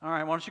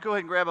right, why don't you go ahead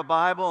and grab a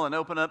Bible and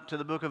open up to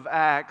the book of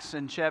Acts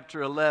in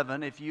chapter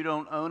 11. If you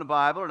don't own a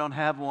Bible or don't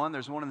have one,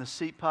 there's one in the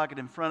seat pocket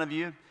in front of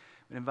you.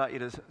 We invite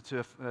you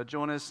to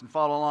join us and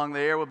follow along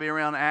there. We'll be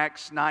around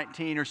Acts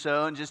 19 or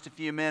so in just a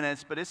few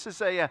minutes. But this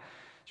is it's a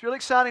really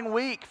exciting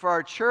week for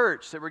our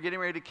church that we're getting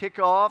ready to kick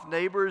off,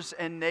 Neighbors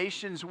and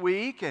Nations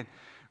Week, and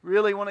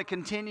really want to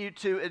continue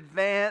to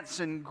advance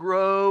and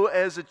grow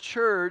as a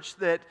church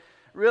that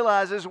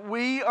realizes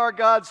we are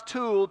God's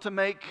tool to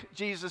make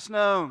Jesus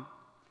known.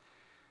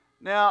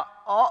 Now,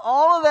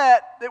 all of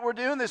that we're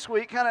doing this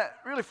week kind of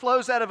really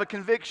flows out of a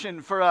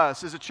conviction for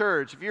us as a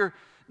church. If you're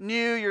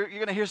new, you're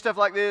going to hear stuff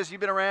like this.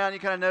 You've been around, you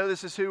kind of know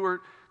this is who we're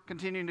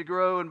continuing to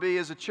grow and be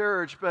as a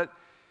church. But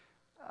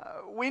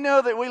we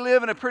know that we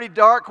live in a pretty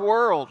dark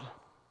world.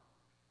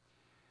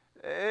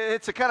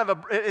 It's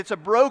a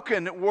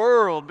broken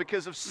world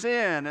because of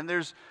sin, and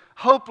there's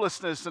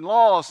hopelessness and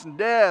loss and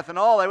death and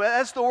all that.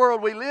 That's the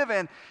world we live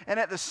in. And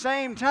at the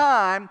same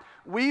time,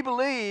 we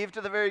believe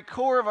to the very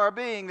core of our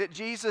being that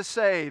Jesus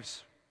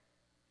saves.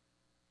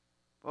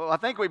 Well, I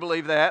think we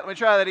believe that. Let me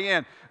try that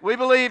again. We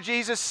believe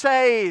Jesus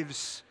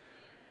saves.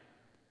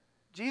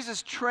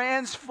 Jesus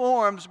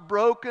transforms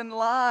broken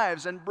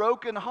lives and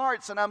broken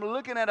hearts. And I'm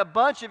looking at a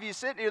bunch of you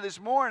sitting here this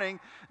morning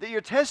that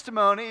your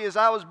testimony is,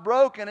 I was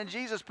broken and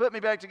Jesus put me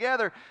back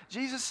together.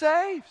 Jesus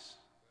saves.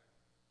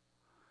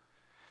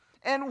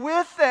 And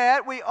with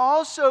that, we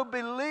also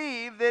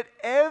believe that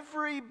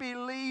every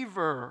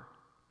believer,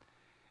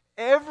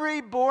 every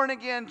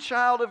born-again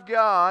child of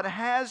God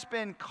has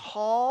been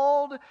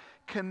called,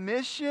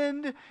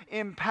 commissioned,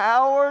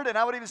 empowered, and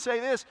I would even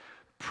say this,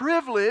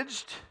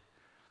 privileged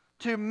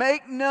to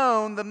make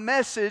known the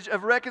message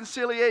of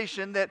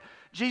reconciliation that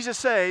Jesus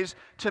saves,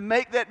 to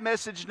make that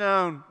message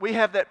known. We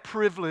have that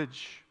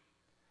privilege.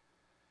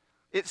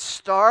 It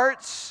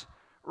starts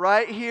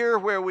right here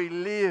where we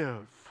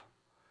live,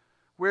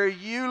 where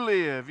you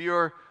live,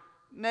 your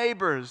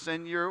neighbors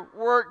and your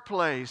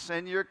workplace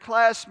and your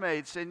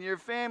classmates and your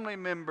family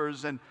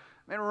members and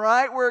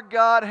right where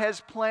God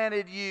has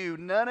planted you.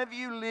 None of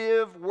you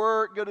live,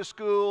 work, go to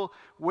school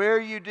where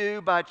you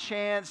do by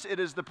chance. It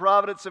is the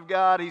providence of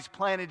God. He's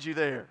planted you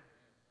there.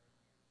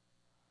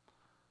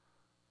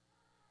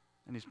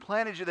 And He's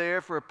planted you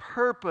there for a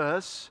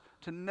purpose,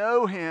 to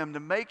know Him,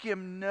 to make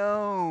Him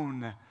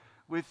known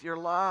with your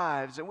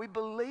lives. And we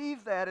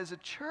believe that as a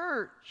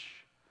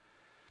church.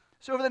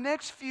 So over the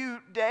next few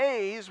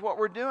days, what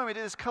we're doing, we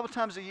do this a couple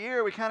times a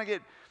year, we kind of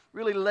get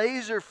really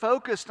laser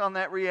focused on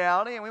that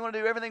reality, and we want to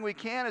do everything we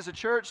can as a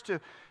church to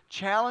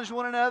challenge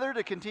one another,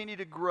 to continue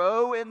to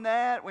grow in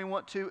that. We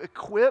want to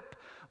equip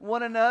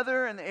one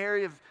another in the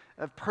area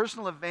of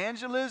personal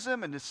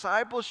evangelism and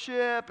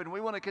discipleship, and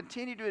we want to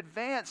continue to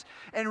advance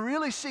and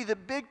really see the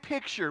big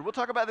picture. We'll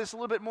talk about this a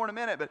little bit more in a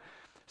minute, but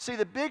see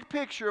the big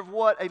picture of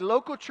what a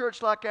local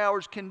church like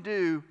ours can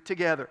do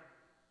together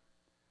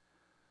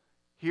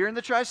here in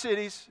the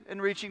Tri-Cities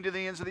and reaching to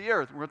the ends of the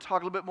earth. We're going to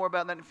talk a little bit more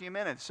about that in a few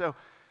minutes. So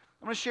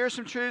I'm going to share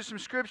some truths from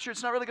Scripture.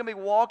 It's not really going to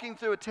be walking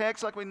through a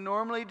text like we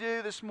normally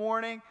do this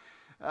morning.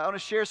 I want to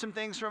share some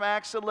things from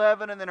Acts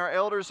 11, and then our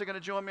elders are going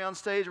to join me on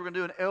stage. We're going to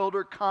do an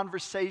elder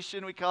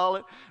conversation, we call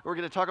it. We're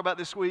going to talk about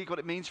this week what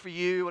it means for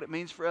you, what it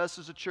means for us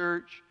as a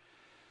church.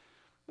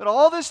 But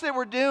all this that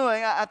we're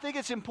doing, I think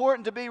it's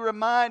important to be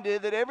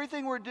reminded that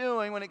everything we're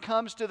doing when it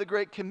comes to the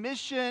Great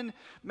Commission,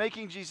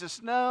 making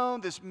Jesus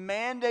known, this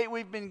mandate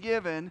we've been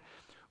given,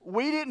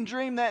 we didn't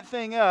dream that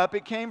thing up.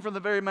 It came from the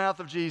very mouth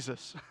of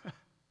Jesus.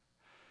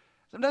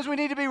 Sometimes we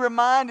need to be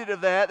reminded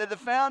of that the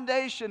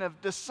foundation of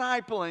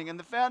discipling and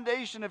the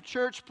foundation of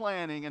church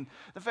planning and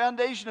the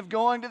foundation of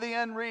going to the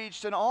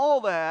unreached and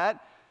all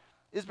that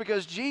is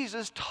because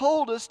Jesus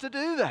told us to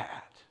do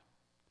that.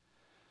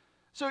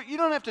 So you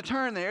don't have to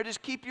turn there.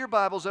 Just keep your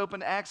Bibles open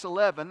to Acts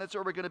 11. That's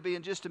where we're going to be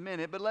in just a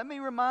minute. But let me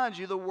remind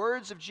you the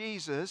words of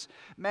Jesus,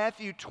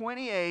 Matthew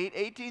 28,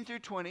 18 through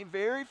 20,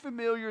 very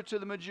familiar to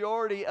the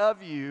majority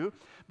of you.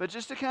 But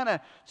just to kind of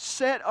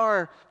set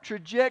our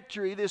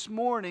trajectory this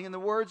morning in the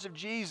words of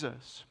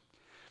Jesus.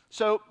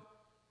 So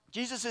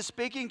Jesus is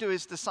speaking to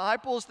His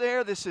disciples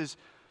there. This is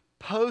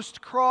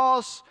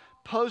post-cross,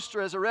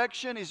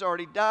 post-resurrection. He's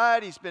already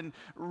died. He's been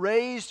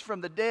raised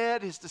from the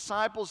dead. His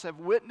disciples have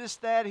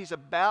witnessed that. He's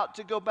about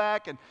to go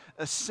back and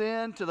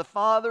ascend to the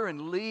Father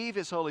and leave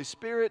His Holy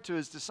Spirit to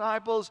His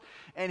disciples.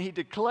 And He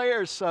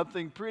declares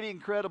something pretty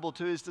incredible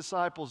to His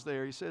disciples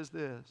there. He says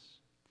this,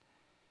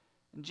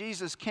 "And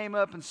Jesus came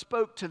up and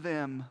spoke to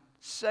them,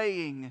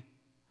 saying,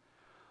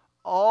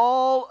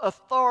 'All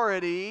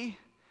authority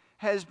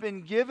has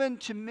been given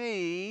to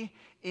me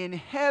in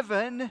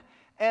heaven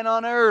and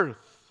on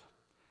earth.'"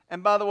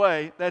 And by the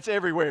way, that's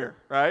everywhere,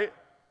 right?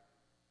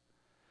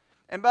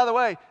 And by the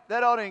way,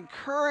 that ought to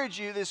encourage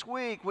you this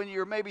week when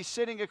you're maybe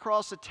sitting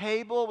across a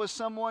table with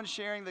someone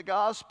sharing the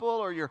gospel,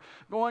 or you're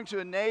going to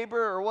a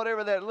neighbor or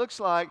whatever that looks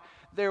like.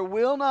 There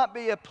will not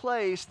be a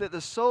place that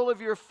the sole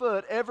of your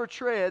foot ever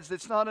treads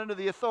that's not under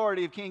the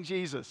authority of King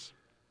Jesus.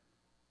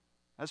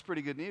 That's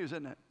pretty good news,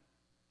 isn't it?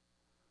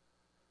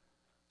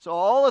 So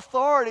all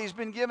authority has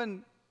been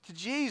given to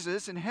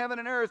Jesus in heaven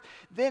and earth,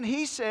 then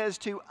he says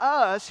to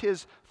us,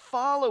 his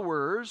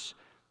followers,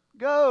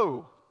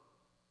 go.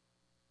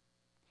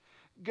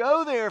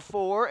 Go,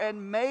 therefore,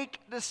 and make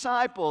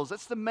disciples.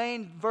 That's the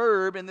main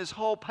verb in this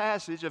whole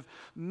passage of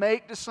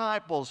make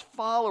disciples,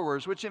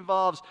 followers, which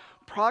involves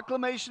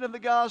proclamation of the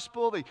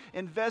gospel, the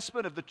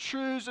investment of the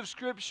truths of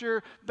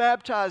Scripture,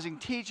 baptizing,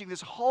 teaching,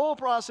 this whole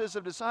process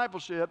of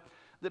discipleship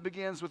that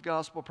begins with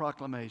gospel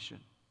proclamation.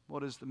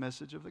 What is the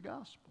message of the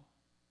gospel?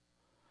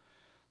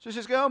 So he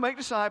says, go make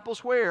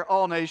disciples where?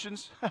 All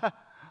nations,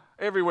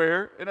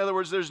 everywhere. In other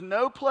words, there's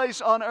no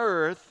place on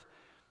earth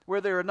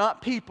where there are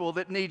not people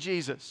that need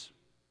Jesus.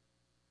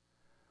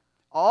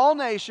 All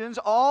nations,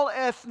 all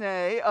ethne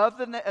of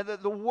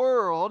the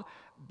world,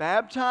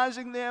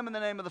 baptizing them in the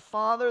name of the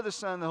Father, the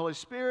Son, and the Holy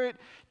Spirit,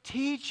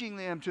 teaching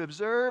them to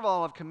observe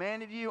all I've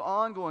commanded you,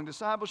 ongoing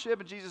discipleship.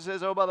 And Jesus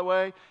says, oh, by the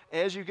way,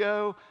 as you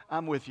go,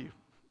 I'm with you.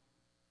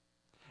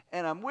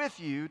 And I'm with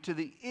you to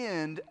the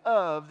end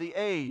of the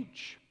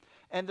age.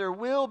 And there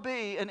will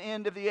be an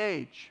end of the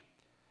age.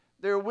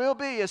 There will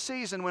be a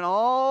season when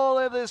all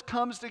of this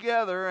comes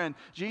together and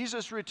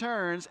Jesus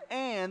returns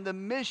and the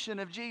mission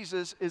of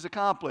Jesus is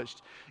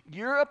accomplished.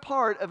 You're a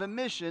part of a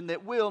mission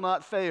that will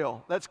not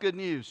fail. That's good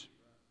news.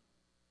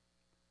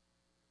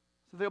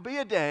 So there'll be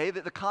a day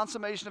that the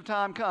consummation of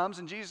time comes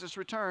and Jesus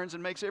returns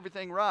and makes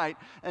everything right.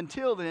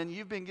 Until then,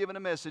 you've been given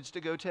a message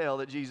to go tell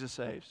that Jesus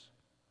saves.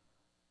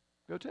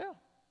 Go tell.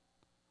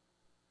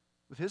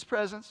 With His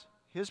presence,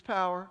 His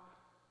power,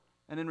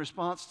 and in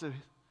response to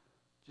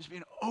just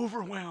being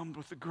overwhelmed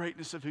with the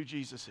greatness of who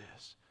Jesus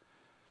is.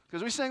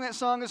 Because we sang that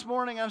song this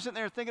morning, I'm sitting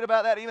there thinking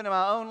about that even in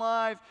my own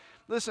life.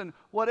 Listen,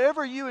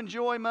 whatever you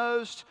enjoy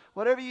most,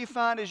 whatever you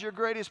find is your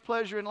greatest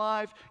pleasure in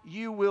life,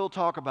 you will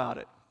talk about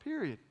it.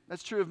 Period.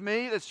 That's true of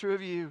me, that's true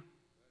of you.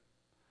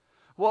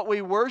 What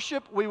we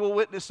worship, we will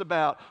witness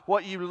about.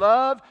 What you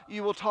love,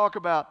 you will talk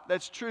about.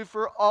 That's true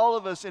for all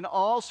of us in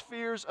all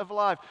spheres of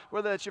life.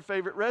 Whether that's your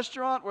favorite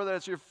restaurant, whether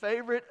that's your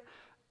favorite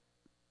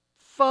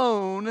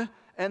phone,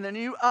 and the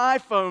new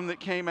iPhone that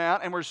came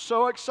out, and we're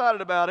so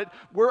excited about it,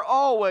 we're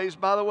always,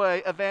 by the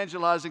way,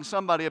 evangelizing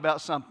somebody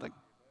about something.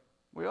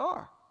 We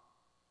are.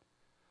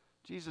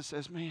 Jesus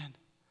says, man,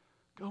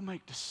 go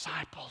make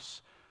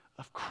disciples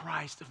of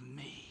Christ, of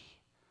me.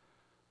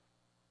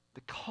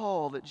 The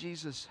call that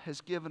Jesus has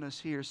given us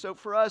here. So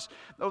for us,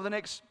 over the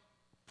next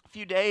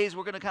few days,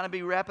 we're going to kind of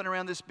be wrapping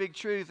around this big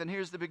truth. And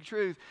here's the big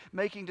truth.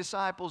 Making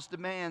disciples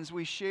demands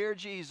we share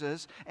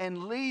Jesus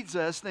and leads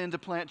us then to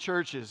plant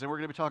churches. And we're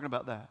going to be talking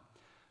about that.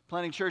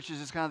 Planting churches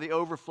is kind of the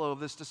overflow of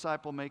this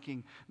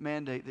disciple-making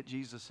mandate that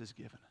Jesus has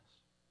given us.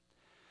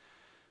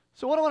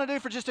 So what I want to do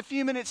for just a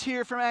few minutes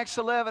here from Acts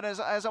 11 is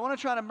I want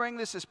to try to bring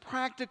this as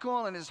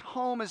practical and as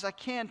home as I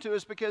can to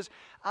us, because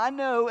I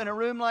know in a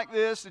room like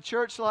this, a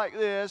church like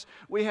this,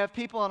 we have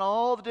people on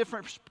all the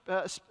different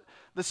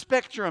the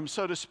spectrum,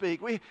 so to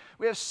speak. We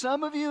have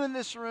some of you in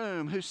this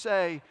room who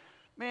say,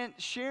 man,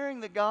 sharing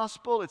the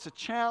gospel, it's a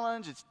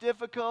challenge, it's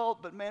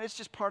difficult, but man, it's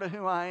just part of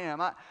who I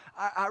am.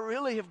 I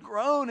really have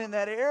grown in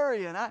that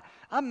area, and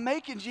I'm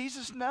making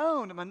Jesus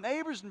known to my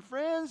neighbors and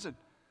friends.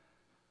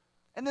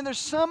 And then there's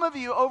some of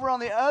you over on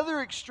the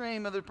other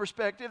extreme of the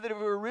perspective that if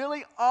we were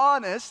really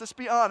honest, let's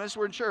be honest,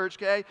 we're in church,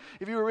 okay?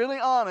 If you were really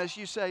honest,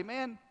 you say,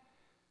 man,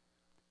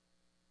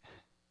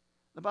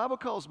 the Bible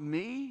calls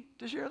me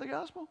to share the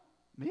gospel?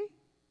 Me?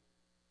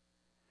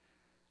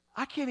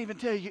 I can't even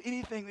tell you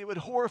anything that would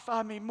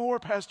horrify me more,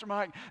 Pastor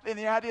Mike, than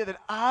the idea that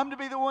I'm to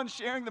be the one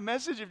sharing the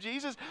message of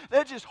Jesus.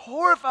 That just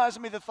horrifies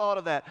me, the thought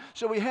of that.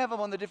 So we have you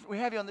on the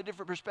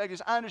different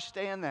perspectives. I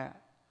understand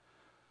that.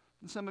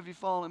 And some of you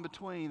fall in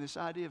between. This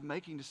idea of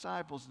making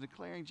disciples and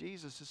declaring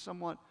Jesus is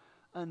somewhat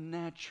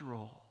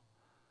unnatural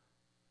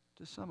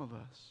to some of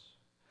us.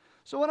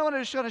 So what I want to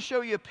just kind of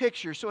show you a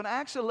picture. So in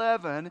Acts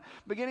 11,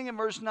 beginning in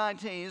verse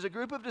 19, is a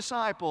group of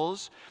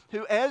disciples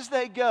who, as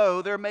they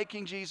go, they're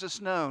making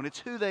Jesus known. It's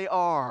who they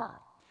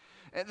are.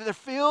 And they're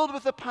filled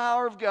with the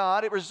power of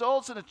God. It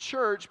results in a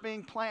church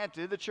being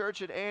planted, the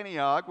church at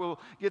Antioch. We'll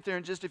get there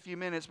in just a few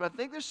minutes. But I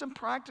think there's some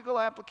practical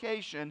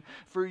application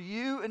for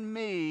you and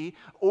me,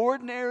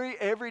 ordinary,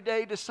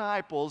 everyday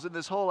disciples, in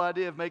this whole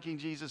idea of making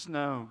Jesus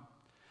known.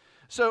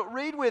 So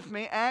read with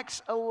me,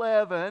 Acts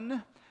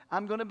 11.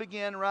 I'm going to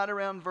begin right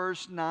around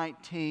verse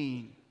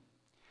 19.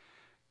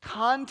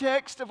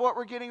 Context of what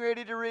we're getting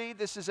ready to read.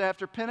 This is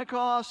after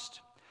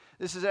Pentecost.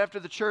 This is after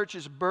the church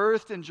is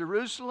birthed in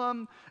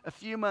Jerusalem. A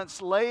few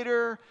months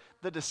later,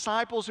 the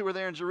disciples who were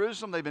there in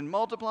Jerusalem, they've been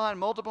multiplying.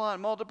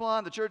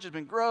 The church has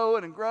been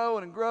growing and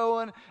growing and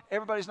growing.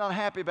 Everybody's not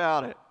happy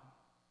about it.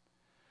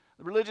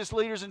 The religious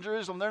leaders in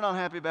Jerusalem, they're not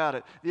happy about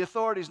it. The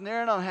authorities,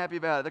 they're not happy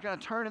about it. They're kind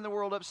of turning the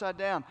world upside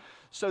down.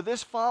 So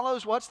this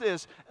follows, what's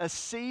this? A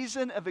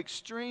season of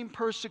extreme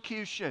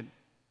persecution.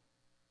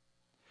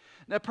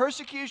 Now,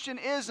 persecution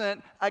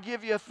isn't, I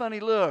give you a funny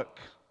look.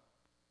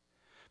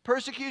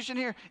 Persecution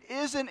here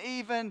isn't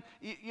even,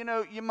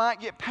 you might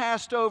get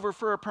passed over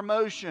for a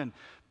promotion.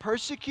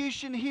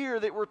 Persecution here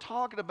that we're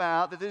talking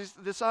about, that these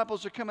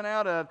disciples are coming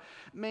out of,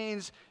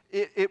 means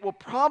it will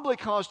probably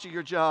cost you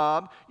your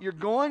job. You're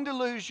going to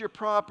lose your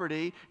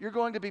property. You're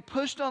going to be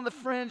pushed on the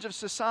fringe of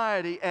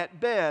society at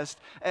best.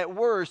 At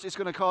worst, it's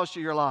going to cost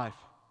you your life.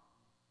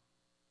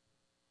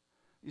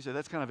 You say,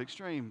 that's kind of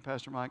extreme,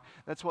 Pastor Mike.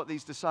 That's what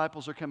these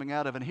disciples are coming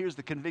out of. And here's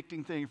the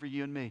convicting thing for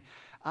you and me.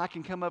 I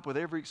can come up with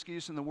every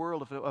excuse in the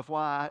world of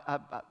why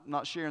I'm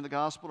not sharing the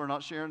gospel or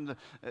not sharing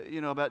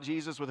about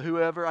Jesus with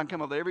whoever. I can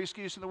come up with every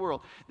excuse in the world.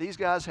 These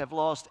guys have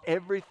lost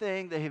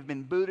everything. They have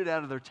been booted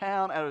out of their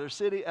town, out of their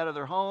city, out of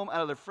their home,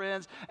 out of their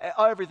friends,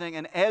 everything.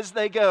 And as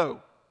they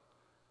go,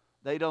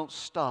 they don't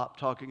stop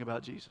talking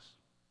about Jesus.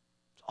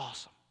 It's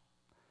awesome.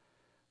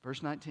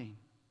 Verse 19.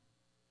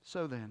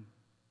 So then,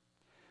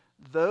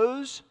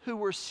 those who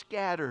were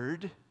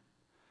scattered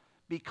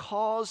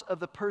because of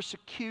the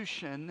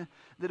persecution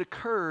that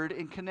occurred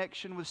in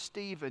connection with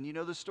Stephen. You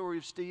know the story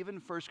of Stephen,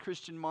 first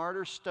Christian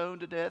martyr, stoned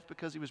to death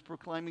because he was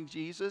proclaiming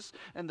Jesus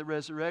and the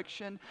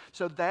resurrection.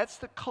 So that's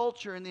the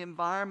culture and the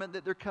environment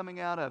that they're coming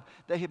out of.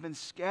 They have been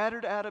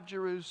scattered out of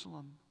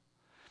Jerusalem.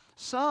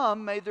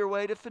 Some made their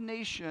way to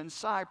Phoenicia and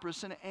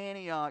Cyprus and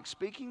Antioch,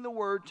 speaking the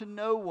word to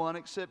no one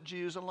except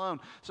Jews alone.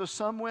 So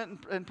some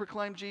went and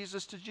proclaimed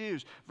Jesus to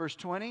Jews. Verse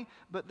 20,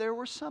 but there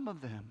were some of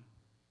them,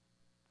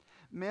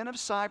 men of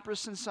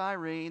Cyprus and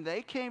Cyrene.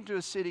 They came to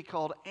a city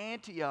called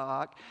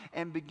Antioch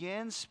and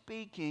began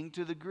speaking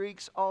to the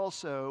Greeks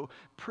also,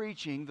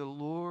 preaching the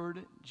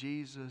Lord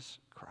Jesus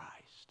Christ.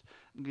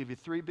 I'm going to give you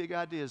 3 big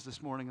ideas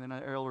this morning, and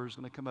then our elder is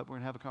going to come up. We're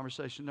going to have a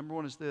conversation. Number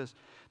 1 is this: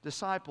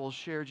 disciples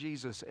share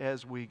Jesus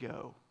as we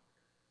go.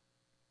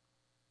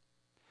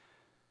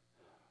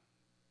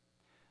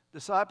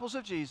 Disciples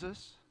of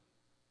Jesus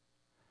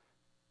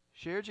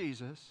share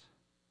Jesus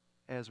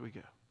as we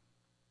go.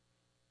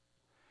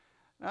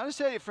 Now, I'll just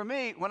tell you, for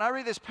me, when I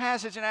read this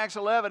passage in Acts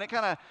 11, it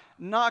kind of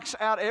knocks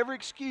out every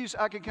excuse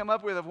I can come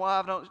up with of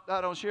why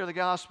I don't share the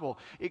gospel.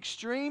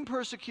 Extreme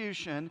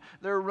persecution,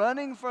 they're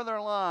running for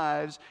their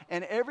lives,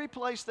 and every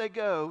place they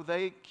go,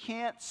 they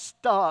can't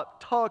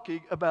stop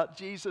talking about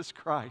Jesus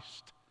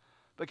Christ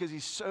because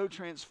He's so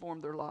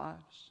transformed their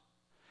lives.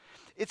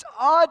 It's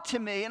odd to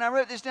me, and I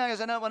wrote this down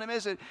because I don't want to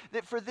miss it,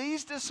 that for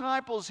these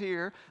disciples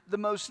here, the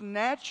most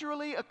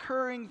naturally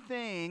occurring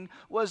thing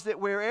was that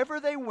wherever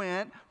they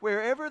went,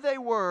 wherever they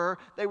were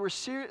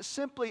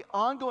simply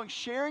ongoing,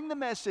 sharing the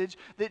message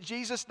that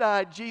Jesus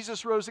died,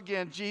 Jesus rose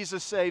again,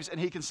 Jesus saves,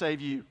 and He can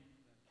save you.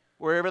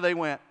 Wherever they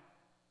went.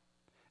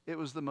 It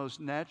was the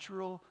most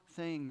natural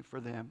thing for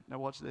them. Now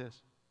watch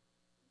this.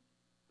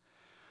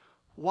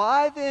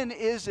 Why then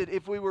is it,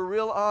 if we were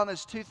real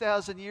honest,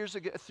 2,000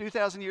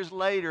 years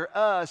later,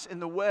 us in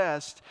the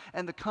West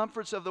and the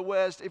comforts of the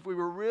West, if we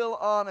were real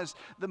honest,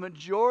 the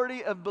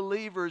majority of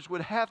believers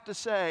would have to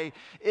say,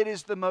 it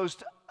is the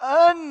most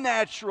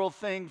unnatural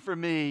thing for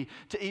me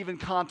to even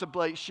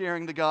contemplate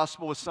sharing the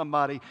gospel with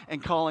somebody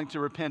and calling to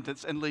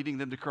repentance and leading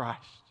them to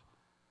Christ.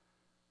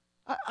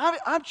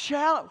 I'm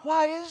challenged.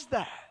 Why is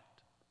that?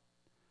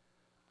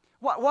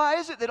 Why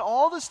is it that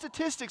all the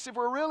statistics, if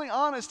we're really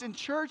honest, in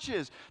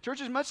churches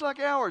much like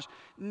ours,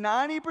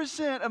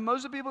 90% of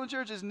most of the people in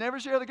churches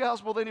never share the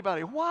gospel with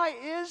anybody? Why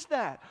is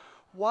that?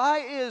 Why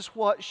is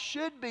what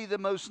should be the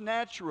most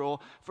natural,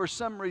 for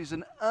some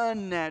reason,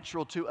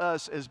 unnatural to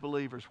us as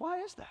believers? Why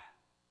is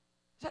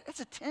that? It's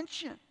a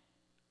tension.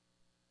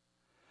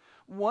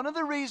 One of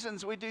the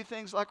reasons we do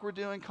things like we're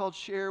doing called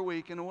Share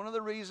Week, and one of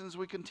the reasons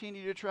we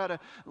continue to try to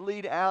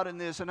lead out in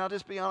this, and I'll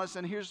just be honest,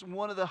 and here's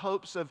one of the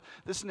hopes of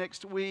this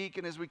next week,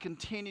 and as we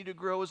continue to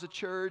grow as a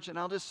church, and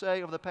I'll just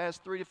say over the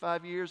past 3 to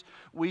 5 years,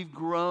 we've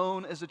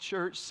grown as a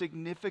church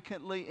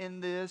significantly in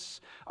this.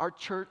 Our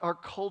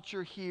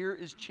culture here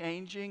is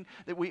changing,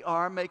 that we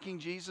are making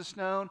Jesus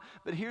known,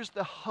 but here's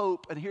the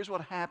hope, and here's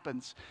what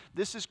happens.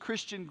 This is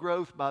Christian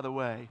growth, by the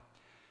way.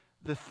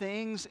 The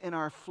things in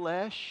our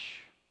flesh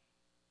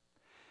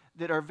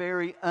that are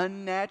very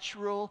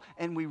unnatural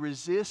and we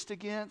resist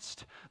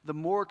against, the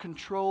more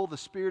control the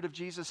Spirit of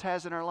Jesus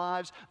has in our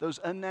lives, those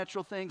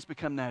unnatural things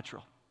become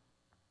natural.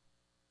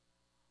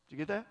 Did you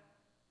get that?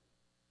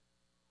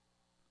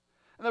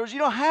 In other words, you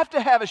don't have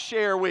to have a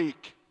share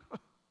week.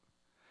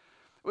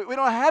 We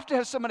don't have to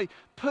have somebody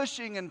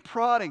pushing and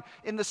prodding.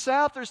 In the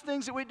South, there's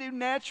things that we do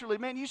naturally.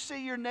 Man, you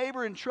see your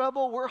neighbor in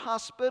trouble. We're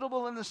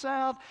hospitable in the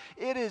South.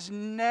 It is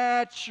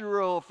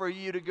natural for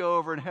you to go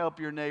over and help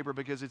your neighbor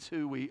because it's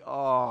who we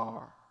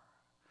are.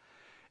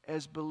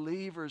 As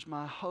believers,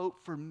 my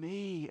hope for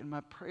me and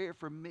my prayer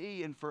for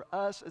me and for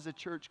us as a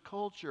church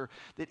culture,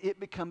 that it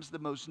becomes the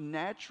most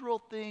natural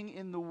thing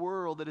in the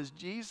world, that as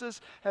Jesus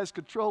has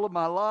control of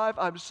my life,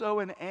 I'm so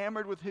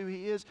enamored with who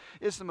He is,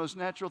 it's the most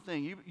natural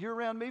thing. You're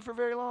around me for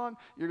very long,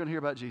 you're going to hear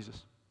about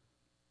Jesus.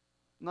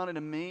 Not in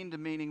a mean,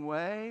 demeaning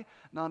way,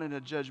 not in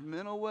a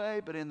judgmental way,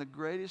 but in the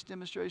greatest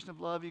demonstration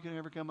of love you can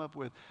ever come up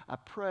with. I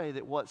pray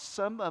that what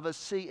some of us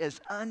see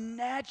as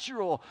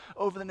unnatural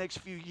over the next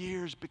few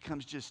years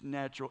becomes just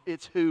natural.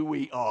 It's who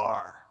we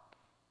are.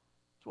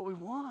 It's what we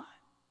want.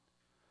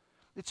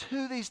 It's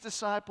who these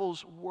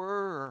disciples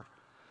were.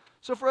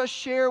 So for us,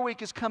 Share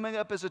Week is coming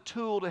up as a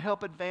tool to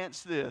help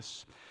advance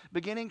this.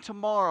 Beginning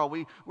tomorrow,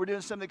 we're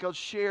doing something called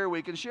Share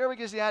Week. And Share Week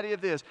is the idea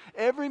of this.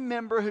 Every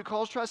member who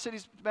calls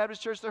Tri-Cities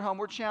Baptist Church their home,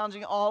 we're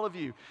challenging all of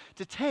you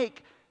to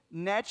take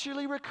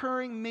naturally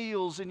recurring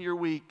meals in your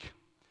week.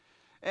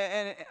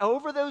 And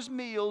over those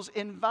meals,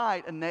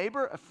 invite a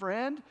neighbor, a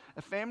friend,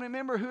 a family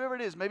member, whoever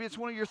it is. Maybe it's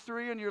one of your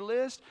 3 on your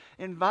list.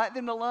 Invite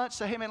them to lunch.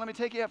 Say, hey, man, let me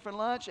take you out for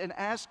lunch. And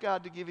ask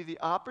God to give you the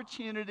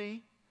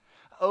opportunity,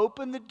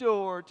 open the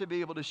door to be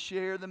able to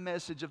share the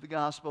message of the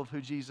gospel of who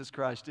Jesus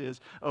Christ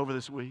is over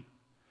this week.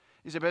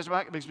 You say, Pastor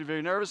Mike, it makes me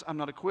very nervous. I'm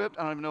not equipped.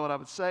 I don't even know what I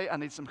would say. I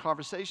need some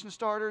conversation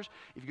starters.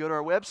 If you go to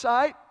our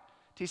website,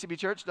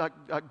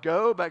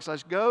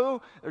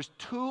 tcbchurch.go/go, there's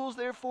tools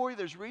there for you.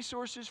 There's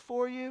resources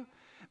for you.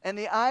 And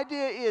the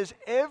idea is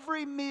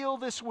every meal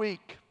this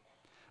week.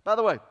 By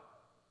the way,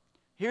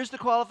 here's the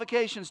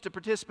qualifications to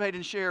participate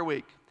in Share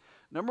Week.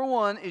 Number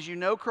 1 is you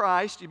know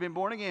Christ. You've been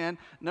born again.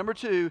 Number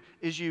 2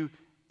 is you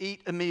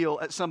eat a meal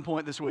at some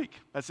point this week.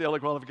 That's the only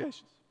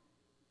qualifications.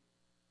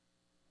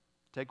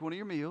 Take one of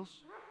your meals,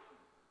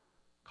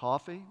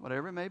 coffee,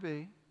 whatever it may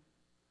be,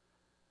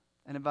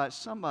 and invite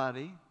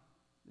somebody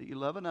that you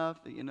love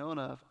enough, that you know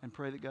enough, and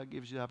pray that God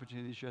gives you the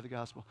opportunity to share the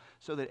gospel.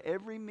 So that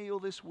every meal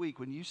this week,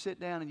 when you sit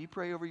down and you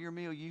pray over your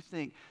meal, you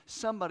think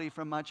somebody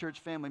from my church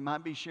family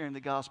might be sharing the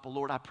gospel.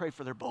 Lord, I pray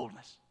for their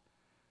boldness.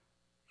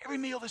 Every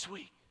meal this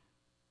week.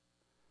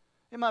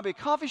 It might be a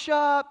coffee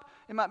shop.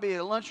 It might be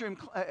a lunchroom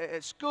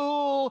at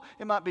school.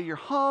 It might be your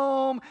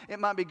home. It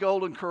might be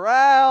Golden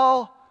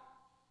Corral.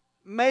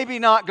 Maybe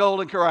not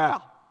Golden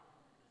Corral.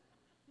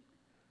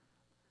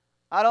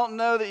 I don't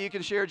know that you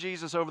can share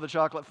Jesus over the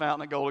chocolate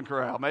fountain at Golden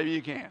Corral. Maybe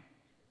you can.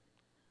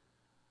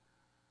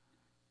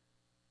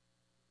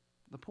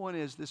 The point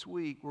is, this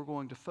week we're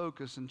going to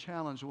focus and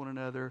challenge one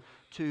another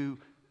to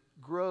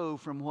grow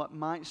from what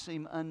might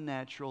seem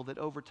unnatural, that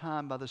over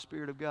time, by the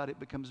Spirit of God, it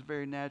becomes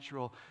very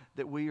natural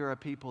that we are a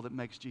people that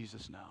makes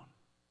Jesus known.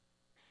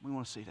 We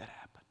want to see that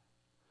happen.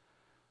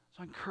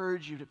 So I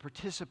encourage you to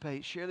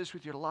participate. Share this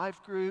with your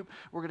life group.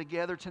 We're going to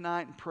gather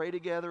tonight and pray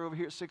together over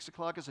here at 6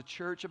 o'clock as a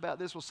church about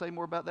this. We'll say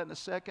more about that in a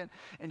second.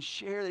 And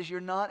share this.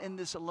 You're not in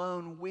this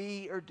alone.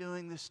 We are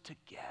doing this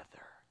together.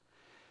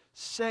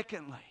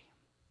 Secondly,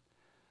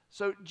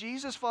 so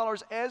Jesus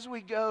followers, as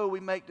we go, we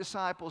make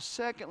disciples.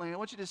 Secondly, I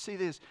want you to see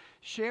this.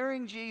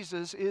 Sharing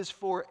Jesus is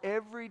for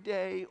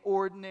everyday,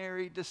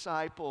 ordinary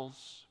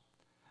disciples.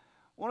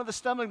 One of the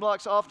stumbling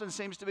blocks often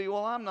seems to be,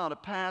 well, I'm not a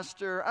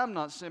pastor, I'm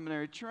not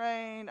seminary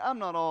trained, I'm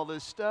not all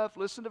this stuff.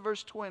 Listen to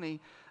verse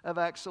 20 of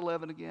Acts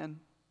 11 again.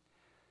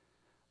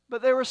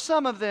 But there were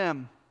some of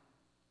them.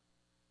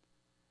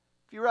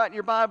 If you write in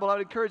your Bible, I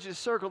would encourage you to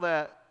circle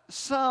that.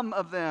 Some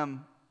of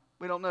them.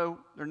 We don't know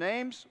their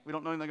names, we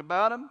don't know anything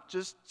about them,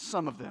 just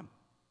some of them.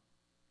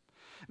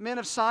 Men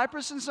of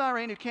Cyprus and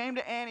Cyrene who came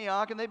to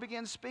Antioch, and they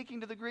began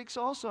speaking to the Greeks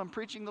also and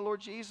preaching the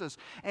Lord Jesus.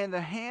 And the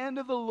hand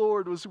of the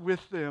Lord was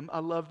with them. I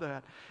love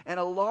that. And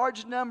a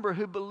large number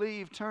who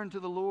believed turned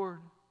to the Lord.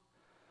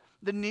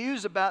 The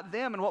news about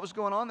them and what was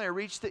going on there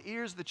reached the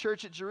ears of the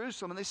church at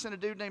Jerusalem, and they sent a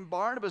dude named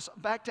Barnabas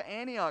back to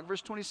Antioch,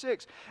 verse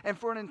 26. And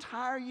for an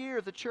entire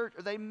year,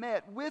 they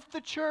met with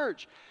the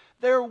church.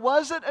 There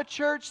wasn't a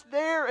church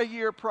there a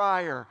year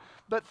prior,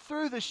 but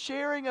through the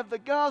sharing of the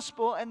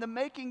gospel and the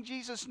making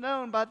Jesus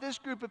known by this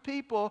group of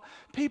people,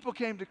 people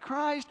came to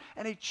Christ,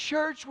 and a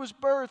church was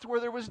birthed where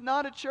there was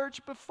not a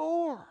church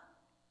before.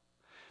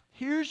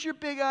 Here's your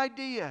big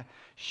idea.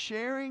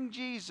 Sharing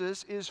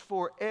Jesus is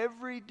for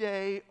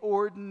everyday,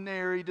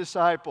 ordinary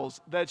disciples.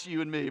 That's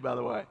you and me, by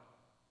the way.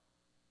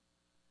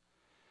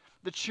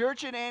 The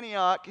church in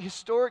Antioch,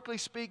 historically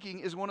speaking,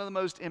 is one of the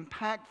most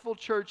impactful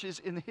churches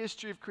in the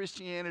history of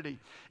Christianity.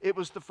 It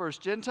was the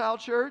first Gentile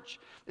church.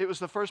 It was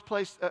the first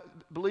place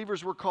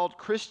believers were called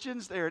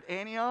Christians there at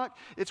Antioch.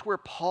 It's where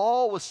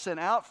Paul was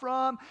sent out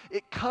from.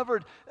 It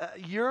covered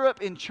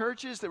Europe in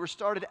churches that were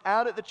started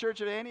out at the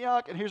church of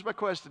Antioch. And here's my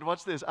question.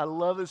 Watch this. I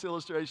love this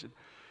illustration.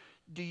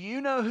 Do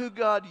you know who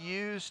God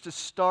used to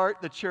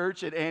start the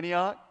church at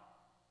Antioch?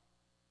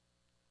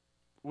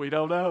 We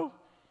don't know.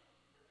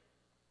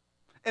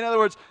 In other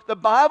words, the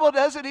Bible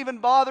doesn't even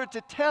bother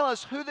to tell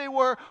us who they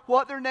were,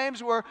 what their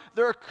names were,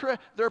 their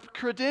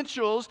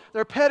credentials,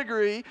 their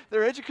pedigree,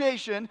 their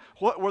education.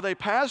 What, were they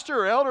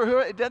pastor or elder? Who?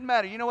 It doesn't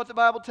matter. You know what the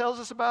Bible tells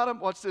us about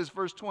them? Watch this,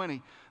 verse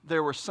 20.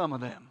 There were some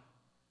of them.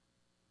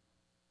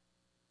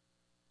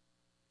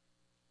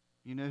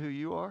 You know who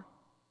you are?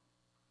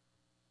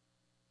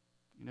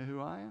 You know who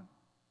I am?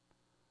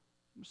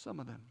 I'm some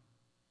of them.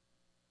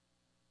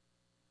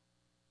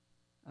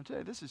 I'll tell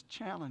you, this is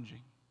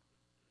challenging.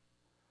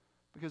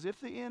 Because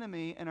if the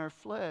enemy and our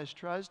flesh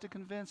tries to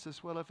convince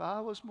us, well, if I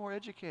was more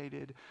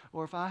educated,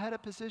 or if I had a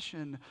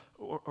position,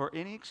 or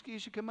any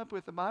excuse you come up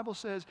with, the Bible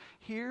says,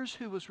 here's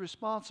who was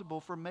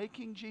responsible for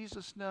making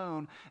Jesus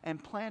known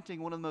and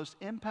planting one of the most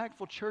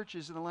impactful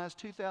churches in the last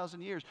 2,000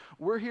 years.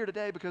 We're here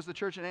today because of the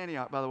church in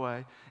Antioch, by the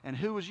way. And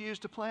who was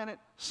used to plant it?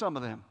 Some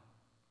of them.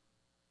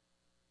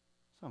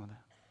 Some of them.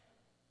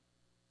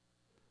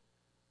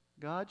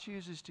 God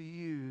chooses to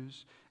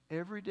use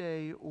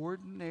everyday,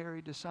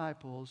 ordinary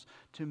disciples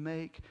to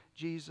make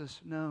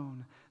Jesus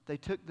known. They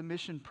took the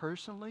mission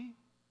personally.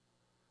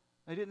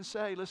 They didn't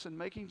say, listen,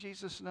 making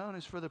Jesus known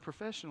is for the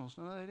professionals.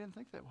 No, they didn't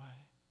think that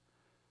way.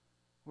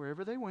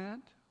 Wherever they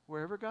went,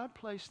 wherever God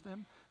placed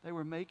them, they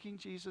were making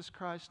Jesus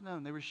Christ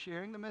known. They were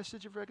sharing the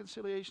message of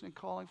reconciliation and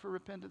calling for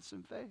repentance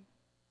and faith.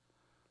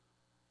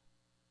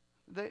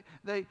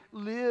 They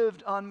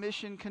lived on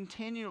mission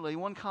continually.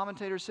 One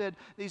commentator said,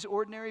 these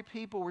ordinary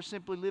people were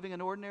simply living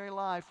an ordinary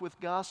life with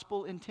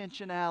gospel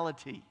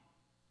intentionality.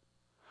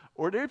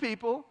 Ordinary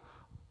people,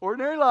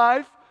 ordinary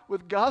life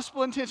with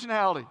gospel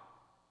intentionality.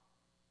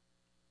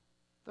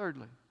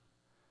 Thirdly,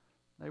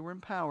 they were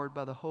empowered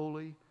by the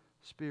Holy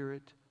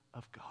Spirit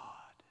of God.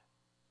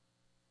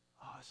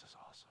 Oh, this is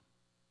awesome.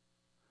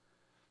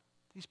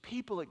 These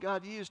people that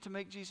God used to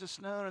make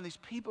Jesus known, and these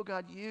people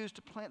God used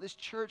to plant this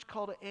church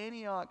called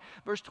Antioch.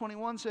 Verse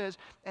 21 says,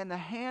 and the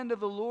hand of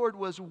the Lord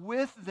was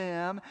with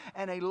them,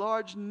 and a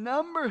large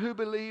number who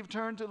believed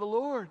turned to the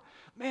Lord.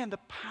 Man, the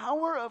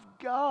power of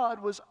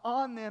God was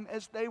on them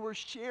as they were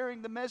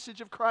sharing the message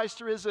of Christ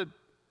risen.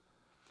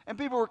 And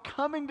people were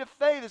coming to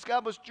faith as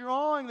God was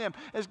drawing them,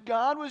 as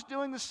God was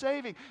doing the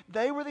saving.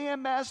 They were the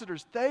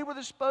ambassadors. They were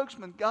the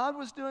spokesmen. God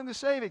was doing the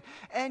saving.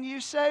 And you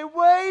say,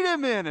 wait a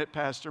minute,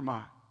 Pastor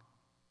Mike.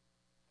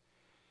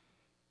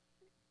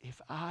 If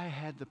I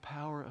had the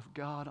power of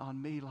God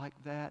on me like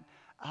that,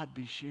 I'd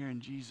be sharing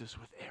Jesus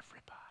with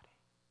everybody.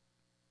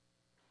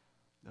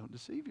 Don't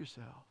deceive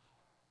yourself.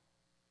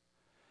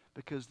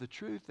 Because the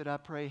truth that I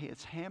pray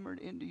it's hammered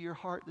into your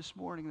heart this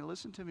morning, and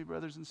listen to me,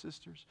 brothers and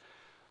sisters,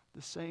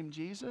 the same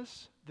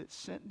Jesus that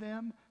sent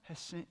them has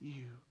sent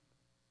you.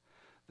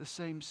 The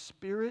same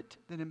Spirit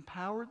that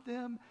empowered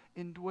them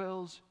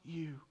indwells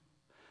you.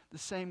 The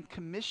same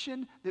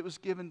commission that was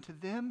given to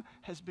them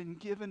has been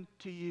given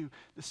to you.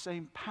 The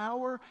same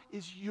power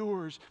is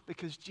yours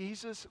because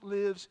Jesus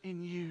lives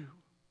in you.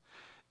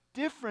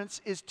 Difference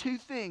is two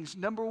things.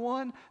 Number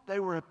one, they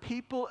were a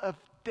people of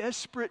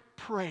desperate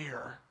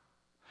prayer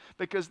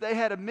because they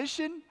had a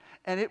mission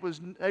and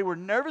they were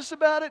nervous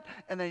about it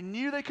and they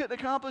knew they couldn't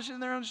accomplish it in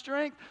their own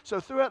strength. So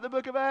throughout the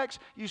book of Acts,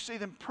 you see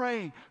them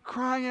praying,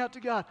 crying out to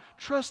God,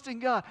 trusting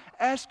God,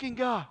 asking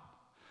God.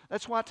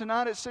 That's why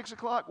tonight at 6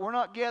 o'clock, we're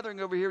not gathering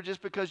over here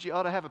just because you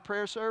ought to have a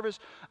prayer service.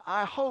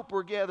 I hope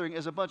we're gathering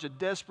as a bunch of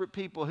desperate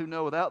people who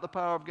know without the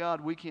power of God,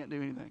 we can't do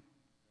anything.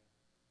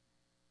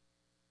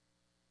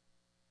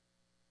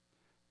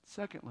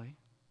 Secondly,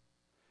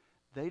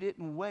 they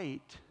didn't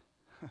wait.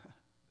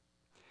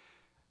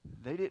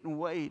 They didn't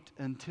wait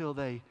until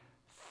they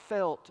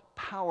felt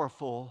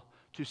powerful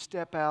to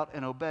step out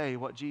and obey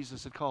what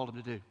Jesus had called them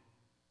to do.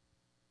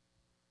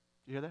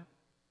 You hear that?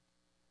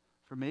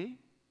 For me,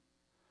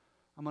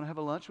 I'm going to have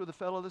a lunch with a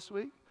fellow this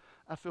week.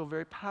 I feel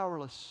very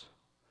powerless.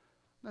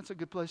 That's a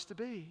good place to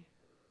be.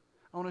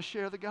 I want to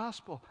share the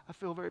gospel. I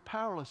feel very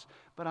powerless.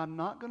 But I'm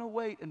not going to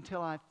wait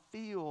until I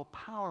feel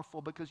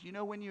powerful because you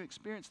know when you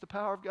experience the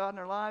power of God in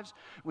our lives?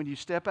 When you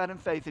step out in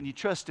faith and you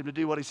trust Him to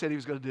do what He said He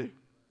was going to do.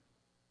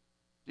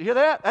 You hear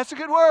that? That's a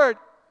good word.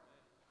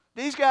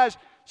 These guys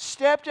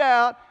stepped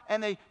out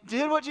and they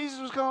did what Jesus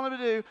was calling them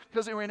to do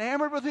because they were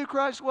enamored with who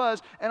Christ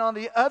was. And on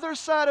the other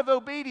side of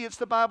obedience,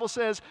 the Bible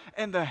says,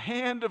 and the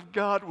hand of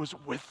God was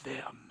with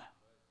them.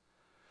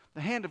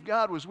 The hand of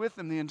God was with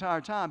them the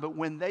entire time. But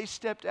when they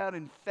stepped out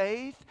in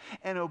faith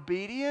and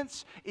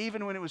obedience,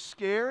 even when it was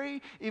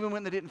scary, even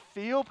when they didn't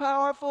feel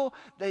powerful,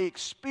 they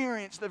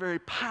experienced the very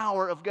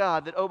power of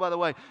God that, oh, by the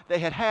way, they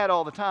had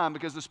all the time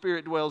because the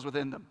Spirit dwells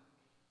within them.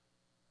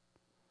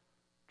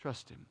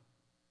 Trust Him.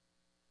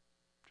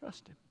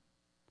 Trust Him.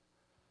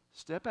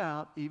 Step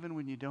out even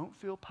when you don't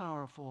feel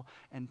powerful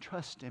and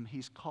trust Him.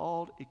 He's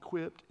called,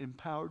 equipped,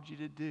 empowered you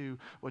to do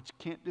what you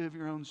can't do of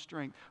your own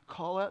strength.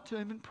 Call out to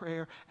Him in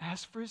prayer.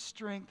 Ask for His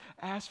strength.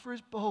 Ask for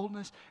His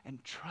boldness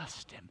and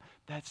trust Him.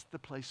 That's the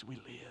place we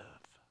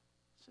live.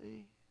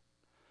 See?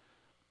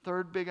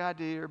 Third big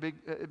idea, big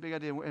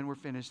idea, and we're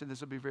finished, and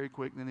this will be very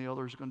quick, and then the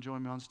elders are going to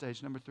join me on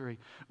stage. Number 3,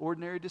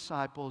 ordinary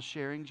disciples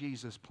sharing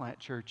Jesus plant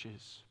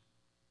churches.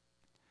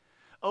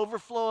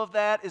 Overflow of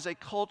that is a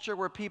culture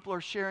where people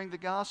are sharing the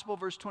gospel,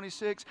 verse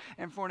 26,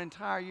 and for an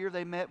entire year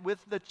they met with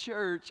the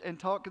church and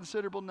taught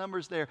considerable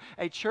numbers there.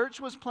 A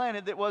church was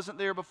planted that wasn't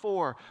there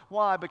before.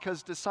 Why?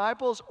 Because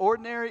disciples,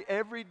 ordinary,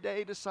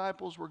 everyday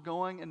disciples, were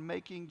going and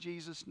making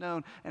Jesus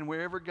known, and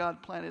wherever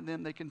God planted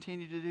them, they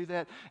continue to do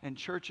that, and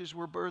churches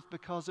were birthed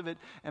because of it.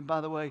 And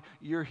by the way,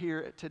 you're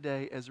here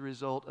today as a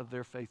result of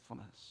their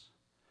faithfulness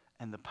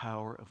and the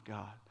power of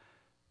God.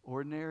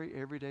 Ordinary,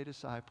 everyday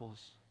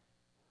disciples.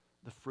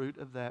 The fruit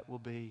of that will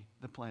be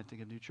the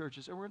planting of new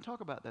churches. And we're going to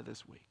talk about that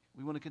this week.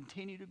 We want to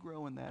continue to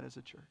grow in that as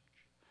a church.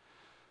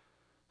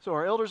 So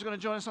our elders are going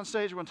to join us on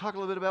stage. We're going to talk a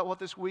little bit about what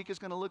this week is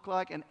going to look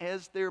like. And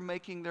as they're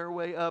making their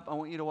way up, I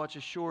want you to watch a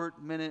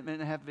short minute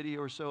and a half video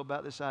or so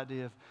about this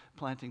idea of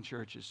planting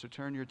churches. So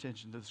turn your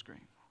attention to the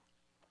screen.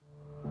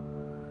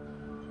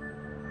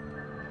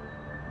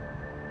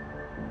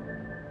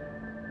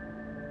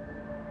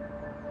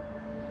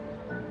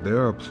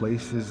 There are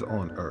places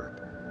on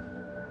earth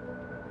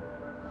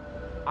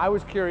I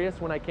was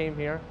curious when I came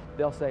here.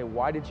 They'll say,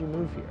 why did you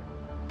move here?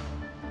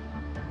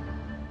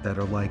 That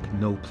are like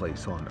no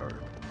place on earth.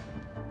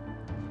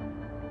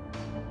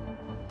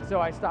 So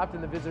I stopped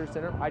in the visitor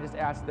center. I just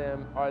asked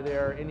them, are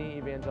there any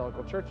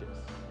evangelical churches?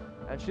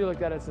 And she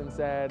looked at us and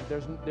said,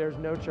 there's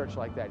no church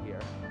like that here.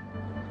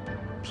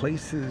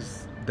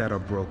 Places that are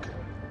broken.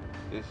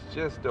 It's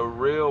just a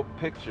real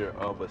picture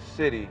of a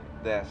city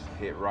that's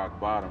hit rock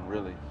bottom,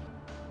 really.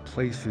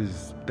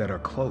 Places that are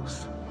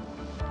close.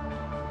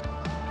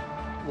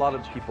 A lot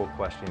of people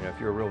question, if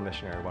you're a real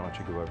missionary, why don't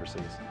you go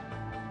overseas?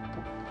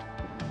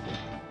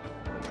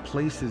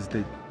 Places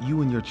that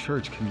you and your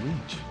church can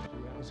reach.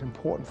 It's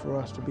important for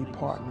us to be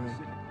partnering.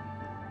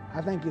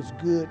 I think it's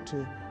good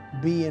to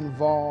be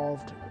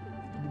involved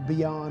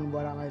beyond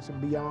what I said,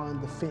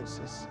 beyond the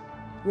fences.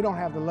 We don't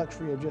have the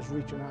luxury of just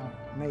reaching our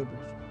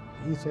neighbors.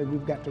 He said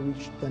we've got to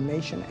reach the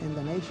nation and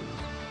the nations.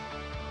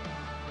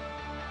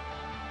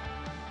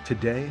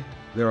 Today,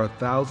 there are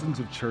thousands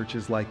of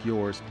churches like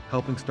yours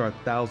helping start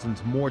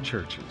thousands more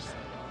churches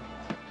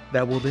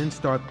that will then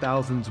start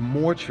thousands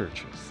more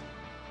churches.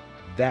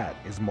 That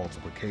is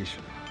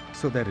multiplication.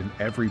 So that in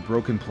every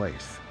broken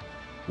place,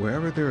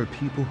 wherever there are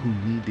people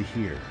who need to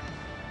hear,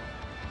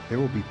 there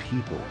will be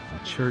people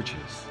and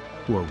churches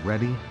who are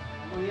ready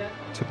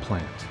to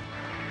plant.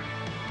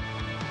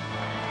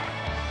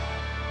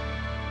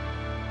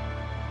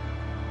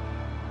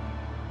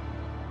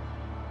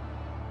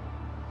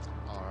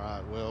 All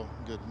right, well,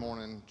 good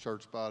morning,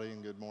 church body,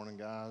 and good morning,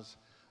 guys.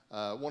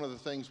 One of the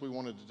things we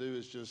wanted to do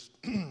is just,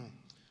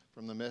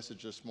 from the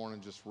message this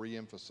morning, just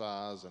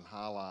re-emphasize and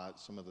highlight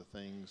some of the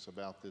things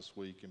about this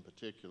week in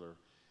particular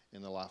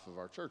in the life of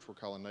our church we're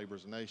calling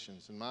Neighbors and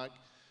Nations. And Mike,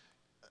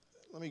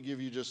 let me give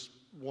you just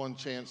one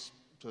chance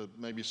to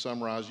maybe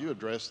summarize. You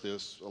addressed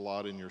this a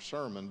lot in your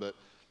sermon, but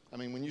I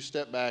mean, when you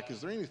step back,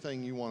 is there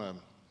anything you want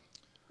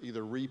to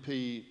either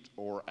repeat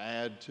or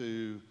add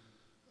to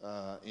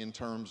in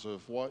terms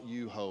of what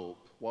you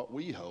hope, what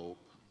we hope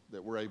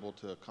that we're able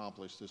to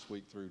accomplish this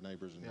week through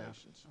Neighbors and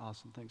Nations?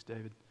 Awesome. Thanks,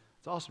 David.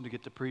 It's awesome to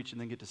get to preach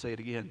and then get to say it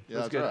again. Yeah,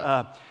 that's good.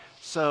 right.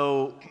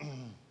 So,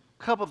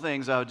 a couple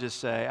things I would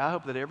just say. I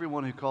hope that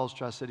everyone who calls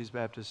Tri-Cities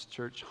Baptist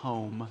Church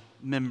home,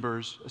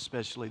 members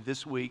especially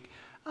this week,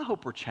 I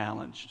hope we're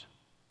challenged.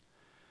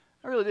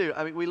 I really do.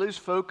 I mean, we lose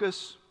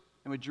focus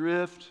and we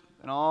drift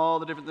and all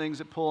the different things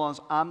that pull on us.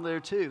 I'm there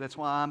too. That's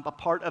why I'm a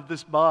part of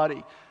this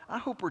body. I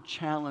hope we're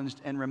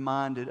challenged and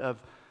reminded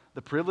of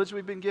the privilege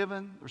we've been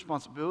given, the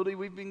responsibility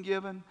we've been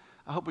given.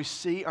 I hope we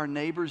see our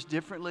neighbors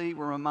differently.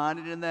 We're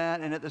reminded in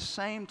that. And at the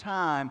same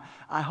time,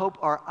 I hope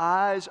our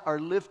eyes are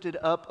lifted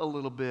up a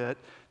little bit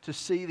to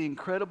see the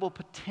incredible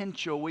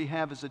potential we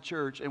have as a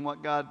church and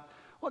what God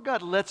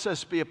lets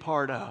us be a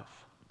part of.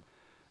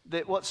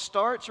 That what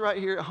starts right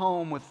here at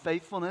home with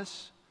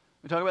faithfulness,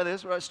 we talk about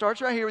this, it starts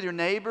right here with your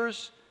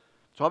neighbors.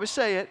 So I always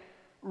say it,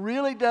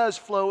 really does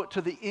flow to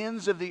the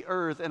ends of the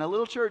earth. And a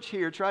little church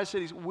here,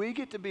 Tri-Cities, we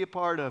get to be a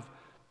part of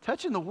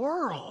touching the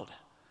world.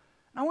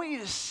 And I want you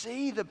to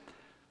see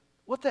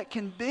what that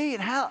can be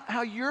and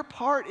how your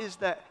part is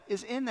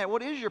in that.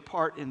 What is your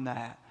part in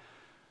that?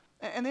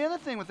 And the other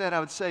thing with that I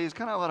would say is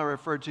kind of what I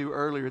referred to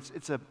earlier.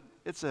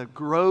 It's a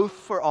growth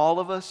for all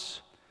of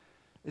us.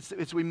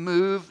 It's we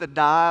move the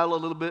dial a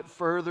little bit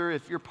further.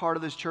 If you're part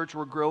of this church,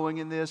 we're growing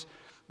in this.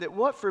 That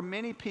what for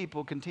many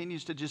people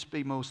continues to just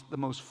be the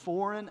most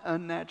foreign,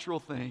 unnatural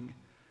thing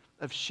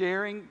of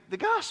sharing the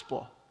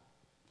gospel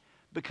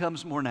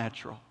becomes more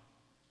natural.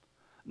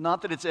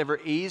 Not that it's ever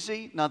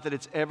easy, not that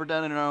it's ever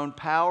done in our own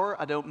power.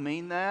 I don't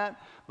mean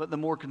that. But the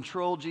more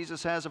control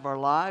Jesus has of our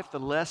life, the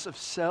less of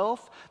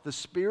self. The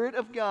Spirit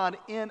of God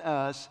in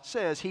us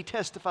says He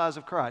testifies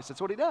of Christ. That's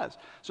what He does.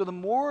 So the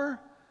more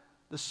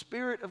the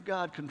Spirit of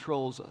God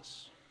controls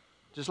us,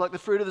 just like the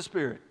fruit of the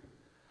Spirit,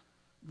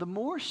 the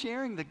more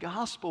sharing the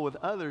gospel with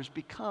others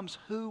becomes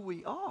who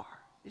we are.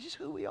 It's just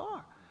who we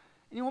are.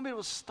 And you won't be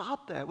able to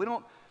stop that.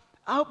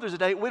 I hope there's a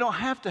day we don't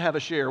have to have a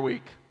share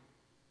week.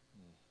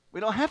 We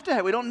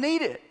don't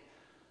need it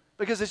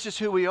because it's just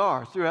who we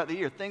are throughout the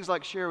year. Things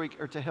like Share Week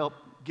are to help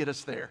get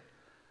us there,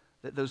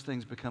 that those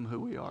things become who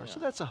we are. Yeah, so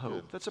that's a hope.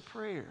 Good. That's a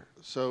prayer.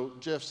 So,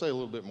 Jeff, say a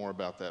little bit more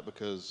about that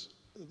because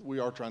we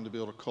are trying to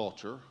build a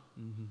culture,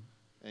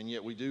 and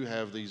yet we do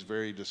have these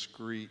very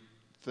discrete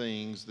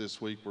things this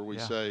week where we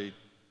say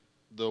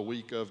the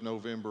week of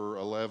November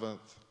 11th,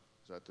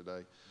 is that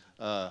today,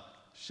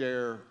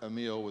 share a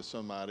meal with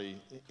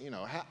somebody. You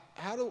know,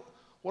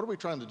 what are we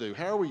trying to do?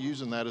 How are we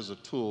using that as a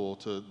tool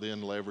to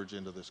then leverage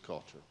into this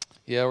culture?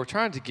 Yeah, we're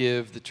trying to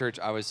give the church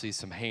obviously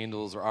some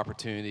handles or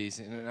opportunities,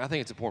 and I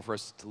think it's important for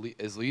us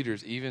as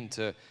leaders even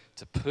to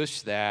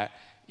push that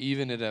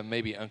even at a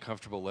maybe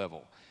uncomfortable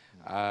level.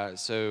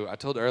 So I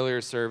told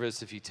earlier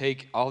service, if you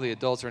take all the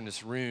adults who are in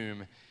this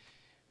room,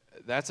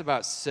 that's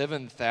about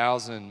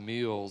 7,000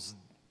 meals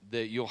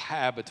that you'll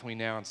have between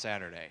now and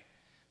Saturday.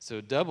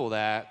 So double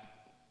that.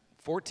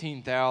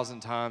 14,000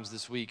 times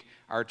this week,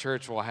 our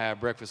church will have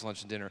breakfast,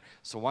 lunch, and dinner.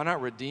 So why not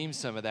redeem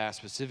some of that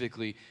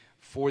specifically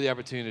for the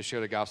opportunity to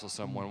share the gospel with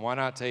someone? Why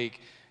not take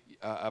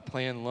a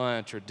planned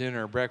lunch or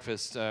dinner,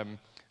 breakfast,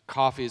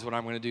 coffee is what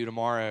I'm going to do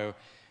tomorrow,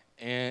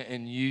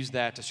 and use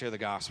that to share the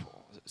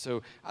gospel.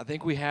 So I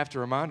think we have to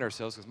remind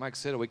ourselves, because Mike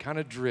said it, we kind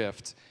of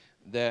drift,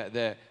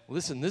 that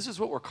listen, this is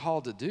what we're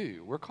called to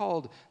do. We're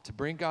called to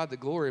bring God the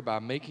glory by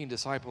making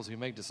disciples who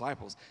make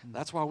disciples.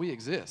 That's why we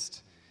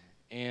exist.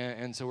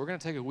 And so we're going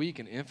to take a week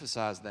and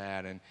emphasize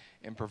that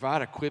and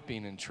provide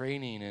equipping and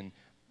training and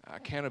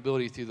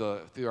accountability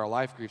through our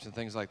life groups and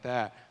things like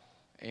that.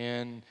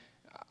 And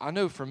I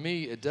know for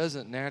me, it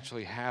doesn't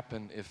naturally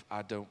happen if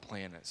I don't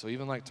plan it. So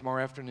even like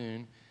tomorrow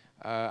afternoon,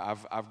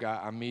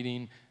 I'm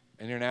meeting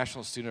an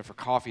international student for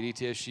coffee at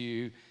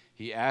ETSU.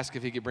 He asked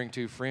if he could bring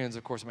 2 friends.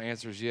 Of course, my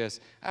answer is yes.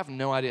 I have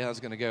no idea how it's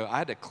going to go. I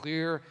had to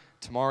clear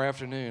tomorrow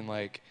afternoon.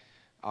 Like,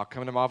 I'll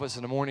come into my office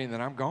in the morning and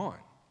then I'm gone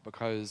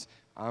because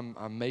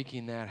I'm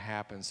making that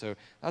happen. So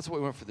that's what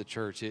we want for the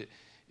church. It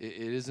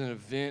is an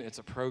event. It's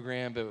a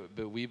program,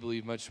 but we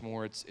believe much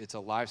more. It's a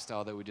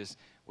lifestyle that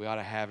we ought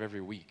to have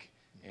every week.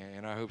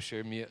 And I hope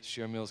share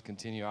meals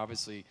continue.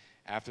 Obviously,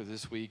 after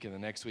this week and the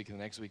next week and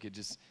the next week, it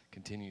just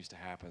continues to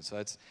happen. So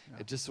it's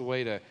just a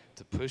way to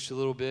push a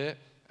little bit.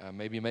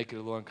 Maybe make it a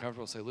little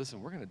uncomfortable. Say,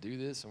 listen, we're going to do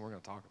this and we're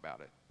going to talk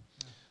about it.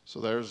 So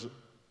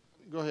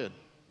go ahead.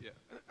 Yeah,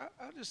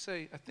 I'll just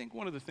say, I think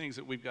one of the things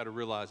that we've got to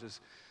realize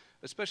is,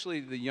 especially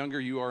the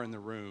younger you are in the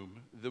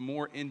room, the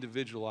more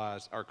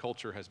individualized our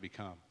culture has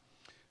become.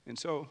 And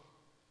so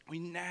we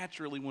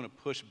naturally want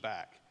to push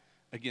back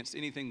against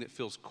anything that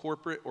feels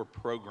corporate or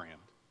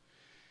programmed.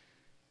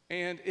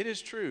 And it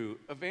is true,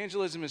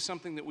 evangelism is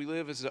something that we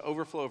live as an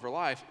overflow of our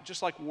life,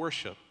 just like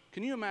worship.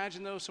 Can you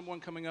imagine, though, someone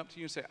coming up to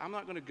you and say, I'm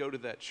not going to go to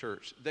that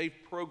church. They've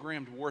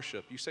programmed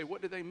worship. You say,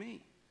 what do they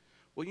mean?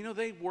 Well,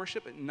 they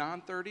worship at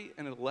 9:30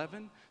 and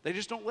 11. They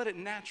just don't let it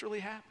naturally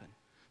happen.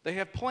 They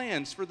have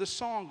plans for the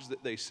songs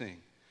that they sing.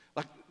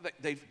 Like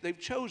they've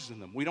chosen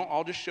them. We don't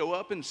all just show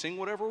up and sing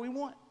whatever we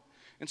want.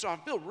 And so I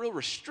feel real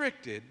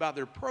restricted by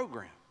their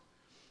program.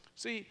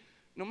 See,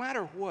 no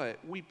matter what,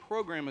 we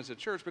program as a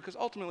church because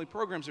ultimately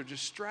programs are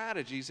just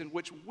strategies in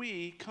which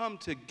we come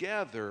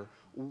together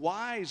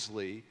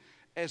wisely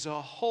as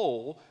a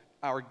whole,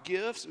 our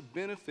gifts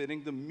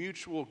benefiting the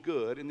mutual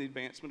good and the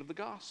advancement of the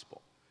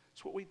gospel.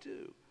 That's what we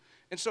do.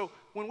 And so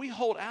when we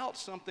hold out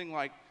something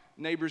like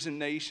Neighbors and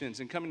Nations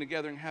and coming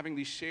together and having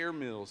these share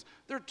meals,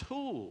 they're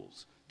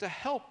tools to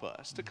help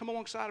us, to come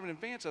alongside and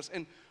advance us.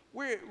 And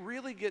where it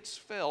really gets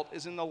felt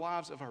is in the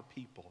lives of our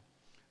people.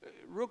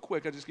 Real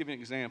quick, I'll just give you an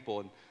example.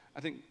 And I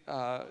think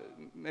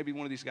maybe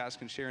one of these guys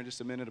can share in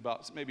just a minute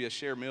about maybe a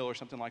share meal or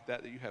something like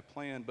that you have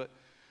planned. But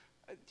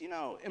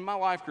in my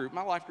life group's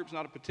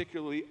not a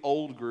particularly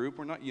old group.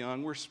 We're not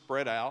young. We're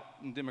spread out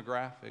in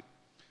demographic.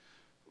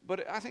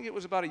 But I think it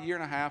was about 1.5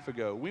 years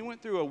ago, we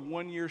went through a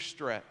 1-year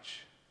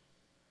stretch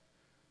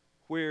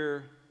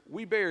where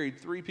we buried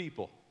 3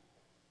 people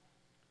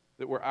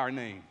that were our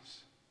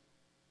names.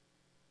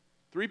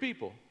 3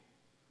 people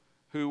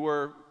who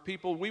were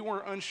people we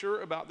weren't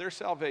unsure about their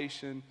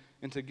salvation,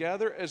 and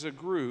together as a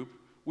group,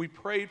 we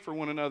prayed for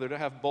one another to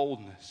have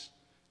boldness,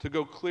 to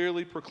go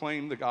clearly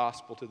proclaim the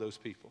gospel to those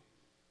people.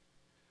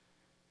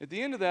 At the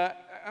end of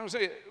that, I would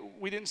say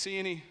we didn't see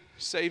any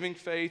saving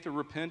faith or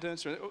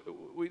repentance, or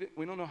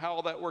we don't know how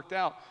all that worked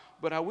out.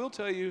 But I will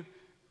tell you,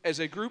 as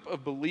a group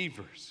of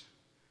believers,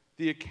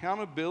 the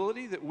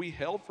accountability that we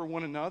held for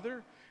one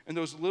another and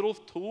those little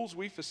tools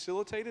we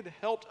facilitated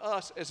helped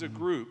us as a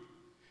group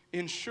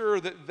ensure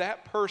that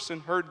that person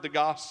heard the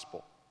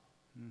gospel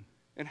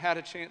and had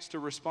a chance to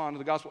respond to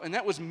the gospel. And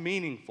that was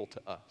meaningful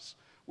to us.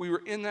 We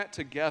were in that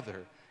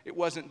together. It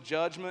wasn't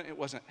judgment. It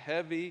wasn't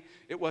heavy.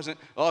 It wasn't,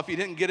 if you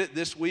didn't get it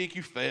this week,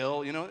 you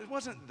fail. It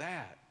wasn't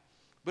that.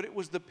 But it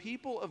was the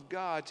people of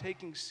God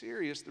taking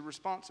serious the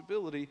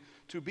responsibility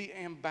to be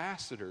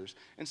ambassadors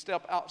and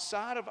step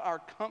outside of our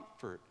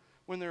comfort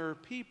when there are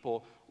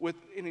people with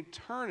an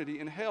eternity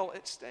in hell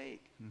at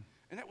stake.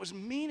 And that was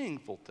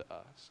meaningful to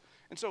us.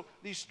 And so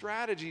these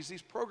strategies,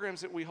 these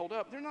programs that we hold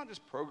up, they're not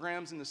just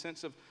programs in the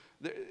sense of,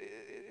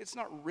 it's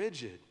not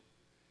rigid.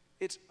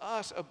 It's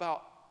us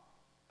about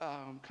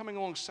coming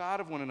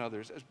alongside of one another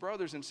as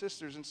brothers and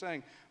sisters and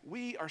saying,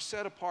 we are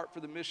set apart for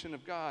the mission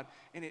of God,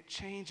 and it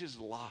changes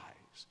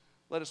lives.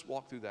 Let us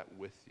walk through that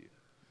with you.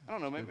 I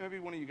don't know, maybe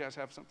one of you guys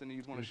have something that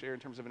you'd want to share in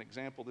terms of an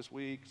example this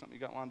week, something you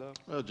got lined up?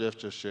 Well, Jeff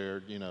just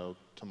shared,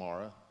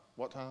 tomorrow.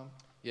 What time?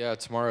 Yeah,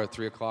 tomorrow at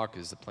 3 o'clock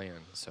is the plan.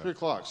 So 3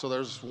 o'clock. So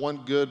there's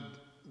one good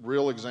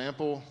real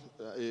example.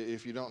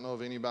 If you don't know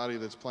of anybody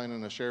that's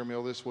planning a share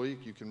meal this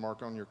week, you can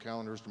mark on your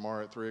calendars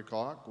tomorrow at 3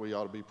 o'clock. We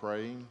ought to be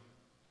praying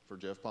for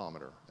Jeff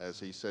Palmer as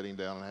he's sitting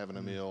down and having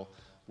a meal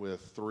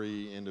with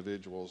 3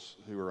 individuals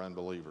who are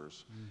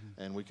unbelievers.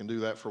 And we can do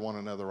that for one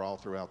another all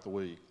throughout the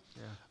week.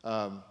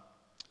 Yeah.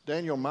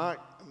 Daniel,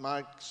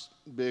 Mike's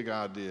big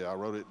idea, I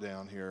wrote it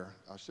down here.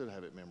 I should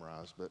have it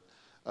memorized, but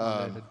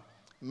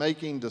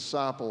making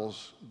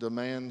disciples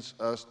demands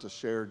us to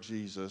share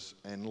Jesus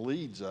and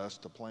leads us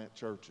to plant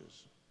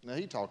churches. Now,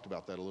 he talked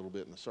about that a little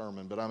bit in the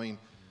sermon, but I mean,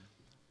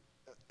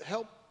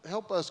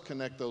 help us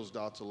connect those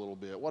dots a little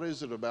bit. What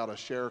is it about a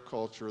share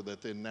culture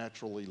that then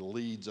naturally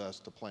leads us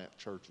to plant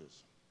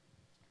churches?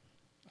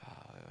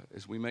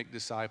 as we make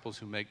disciples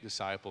who make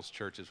disciples,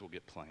 churches will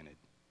get planted.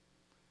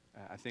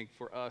 I think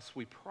for us,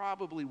 we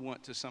probably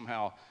want to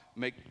somehow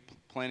make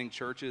planting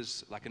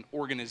churches like an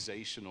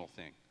organizational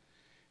thing.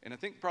 And I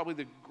think probably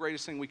the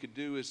greatest thing we could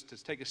do is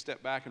to take a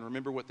step back and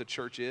remember what the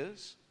church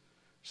is.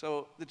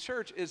 So the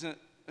church isn't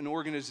an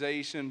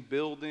organization,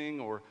 building,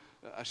 or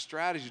a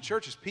strategy. The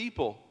church is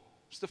people.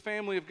 It's the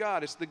family of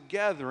God. It's the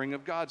gathering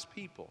of God's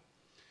people.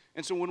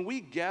 And so when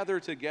we gather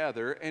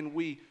together and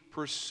we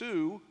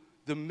pursue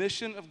the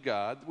mission of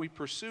God, we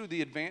pursue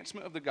the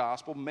advancement of the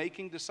gospel,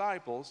 making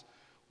disciples,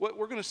 what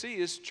we're going to see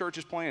is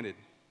churches planted.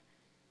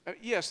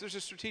 Yes, there's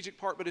a strategic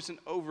part, but it's an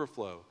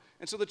overflow.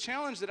 And so the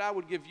challenge that I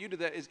would give you to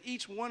that is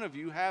each one of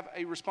you have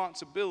a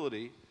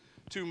responsibility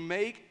to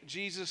make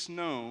Jesus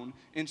known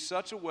in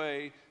such a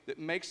way that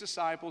makes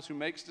disciples who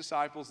makes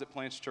disciples that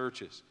plants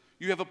churches.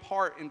 You have a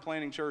part in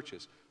planting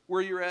churches,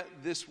 where you're at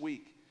this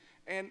week.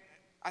 And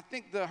I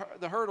think the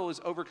hurdle is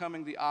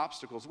overcoming the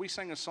obstacles. We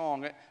sang a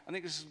song. I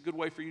think this is a good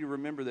way for you to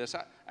remember this.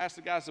 I asked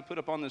the guys to put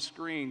up on the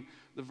screen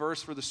the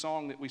verse for the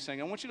song that we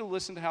sang. I want you to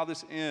listen to how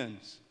this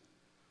ends.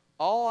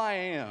 All I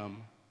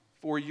am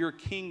for your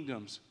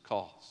kingdom's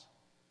cause.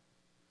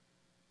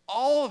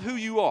 All of who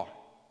you are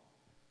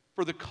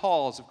for the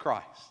cause of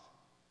Christ.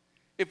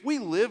 If we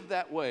live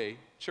that way,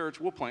 church,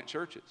 we'll plant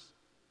churches.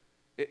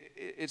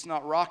 It's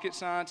not rocket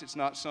science. It's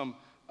not some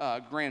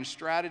grand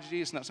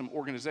strategy. It's not some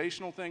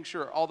organizational thing.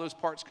 Sure, all those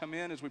parts come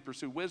in as we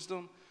pursue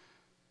wisdom.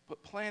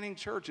 But planting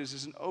churches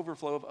is an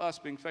overflow of us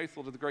being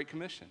faithful to the Great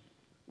Commission.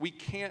 We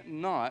can't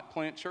not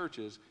plant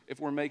churches if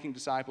we're making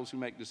disciples who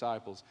make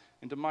disciples.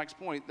 And to Mike's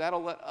point,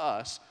 that'll let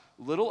us,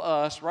 little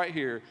us right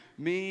here,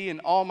 me and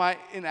all my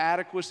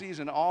inadequacies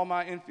and all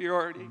my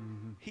inferiority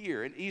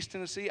here in East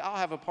Tennessee, I'll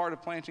have a part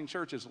of planting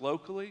churches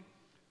locally,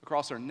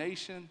 across our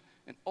nation,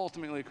 and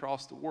ultimately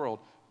across the world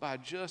by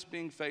just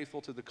being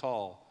faithful to the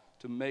call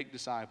to make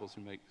disciples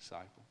who make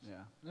disciples. Yeah,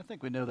 and I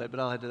think we know that, but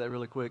I'll add to that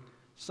really quick.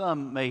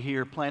 Some may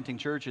hear planting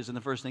churches, and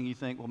the first thing you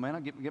think, well, man,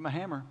 I'll get my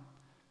hammer.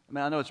 I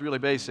mean, I know it's really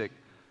basic.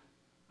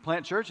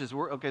 Plant churches.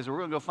 Okay, so we're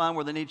going to go find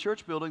where they need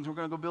church buildings. We're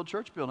going to go build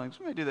church buildings.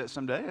 We may do that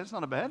someday. That's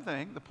not a bad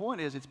thing. The point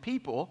is it's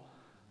people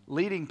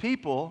leading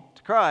people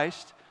to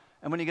Christ,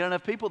 and when you get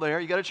enough people there,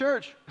 you got a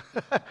church.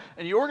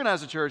 And you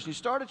organize a church, and you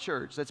start a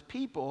church. That's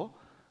people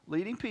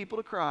leading people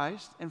to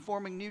Christ and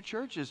forming new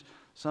churches.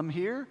 Some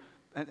here,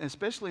 and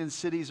especially in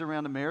cities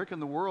around America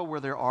and the world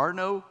where there are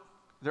no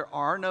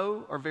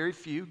or very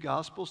few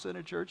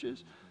gospel-centered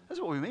churches.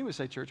 That's what we mean when we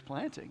say church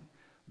planting.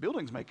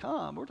 Buildings may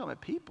come. We're talking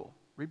about people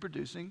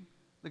reproducing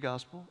the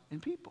gospel in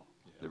people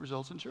that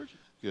results in churches.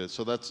 Good.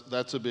 So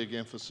that's a big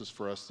emphasis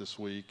for us this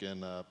week,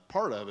 and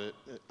part of it,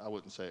 I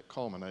wouldn't say it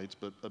culminates,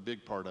 but a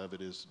big part of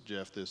it is,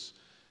 Jeff, this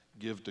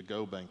Give to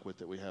Go banquet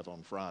that we have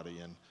on Friday.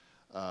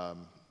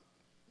 And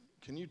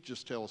can you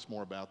just tell us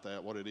more about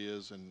that, what it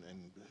is, and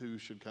who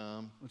should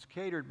come? It's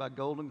catered by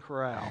Golden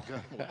Corral.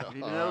 Well,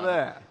 you know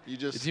that.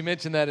 Did you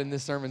mention that in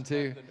this sermon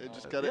too?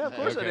 Yeah, of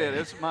course I did.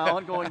 It's my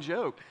ongoing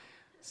joke.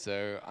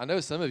 So I know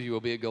some of you will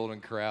be at Golden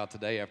Corral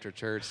today after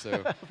church,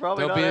 so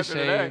Probably don't be not after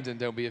ashamed today. and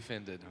don't be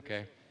offended,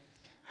 okay?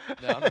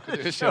 No, I'm not going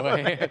to do a show of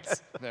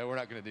hands. No, we're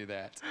not going to do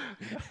that.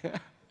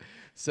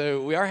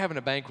 So we are having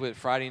a banquet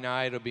Friday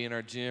night. It'll be in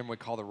our gym we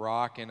call The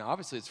Rock, and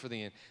obviously it's for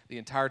the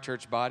entire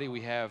church body.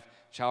 We have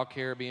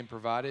childcare being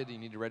provided. You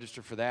need to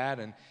register for that,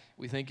 and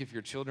we think if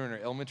your children are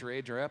elementary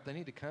age or up, they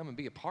need to come and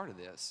be a part of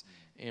this.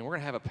 And we're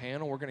going to have a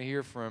panel. We're going to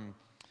hear from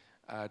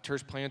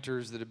church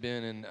planters that have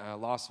been in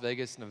Las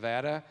Vegas,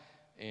 Nevada,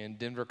 and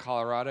Denver,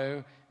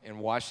 Colorado, and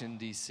Washington,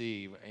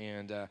 D.C.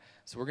 And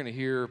so we're going to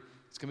hear,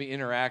 it's going to be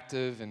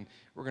interactive, and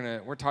we're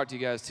going to talk to you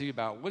guys, too,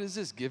 about what is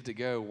this Give to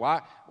Go?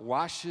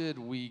 Why should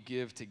we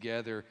give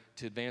together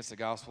to advance the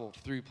gospel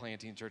through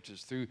planting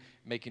churches, through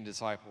making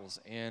disciples?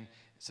 And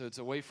so it's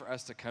a way for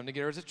us to come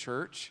together as a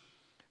church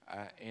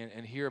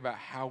and hear about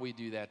how we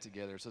do that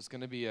together. So it's going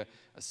to be a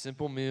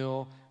simple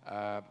meal.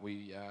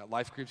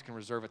 Life groups can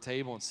reserve a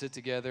table and sit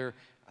together.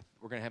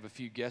 We're going to have a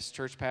few guest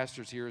church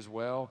pastors here as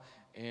well.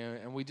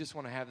 And we just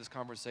want to have this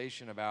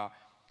conversation about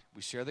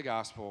we share the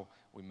gospel,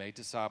 we make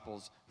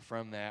disciples.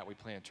 From that, we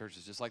plant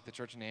churches. Just like the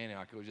church in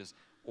Antioch, it was just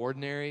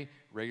ordinary,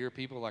 regular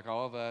people like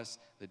all of us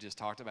that just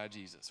talked about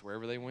Jesus.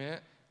 Wherever they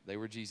went, they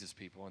were Jesus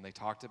people, and they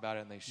talked about it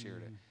and they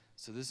shared it.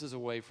 So this is a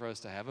way for us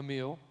to have a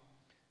meal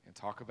and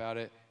talk about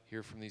it,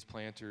 hear from these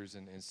planters,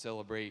 and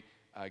celebrate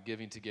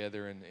giving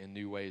together in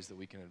new ways that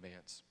we can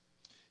advance.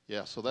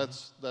 Yeah, so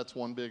that's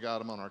one big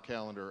item on our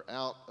calendar.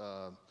 Out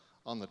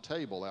on the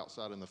table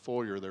outside in the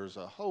foyer, there's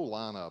a whole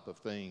lineup of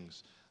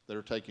things that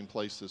are taking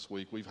place this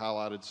week. We've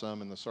highlighted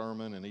some in the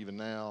sermon, and even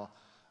now,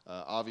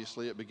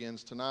 obviously it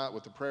begins tonight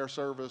with the prayer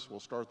service. We'll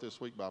start this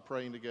week by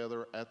praying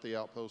together at the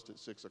Outpost at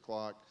 6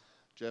 o'clock.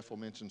 Jeff will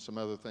mention some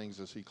other things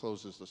as he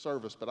closes the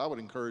service, but I would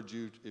encourage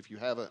you, if you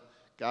haven't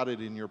got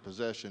it in your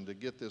possession, to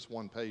get this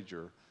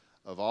one-pager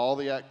of all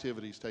the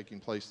activities taking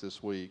place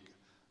this week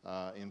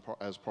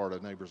as part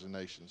of Neighbors and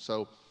Nations.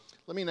 So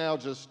let me now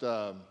just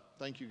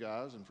thank you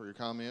guys and for your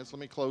comments. Let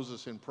me close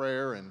this in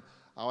prayer, and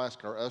I'll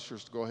ask our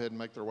ushers to go ahead and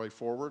make their way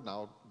forward, and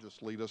I'll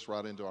just lead us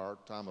right into our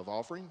time of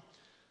offering.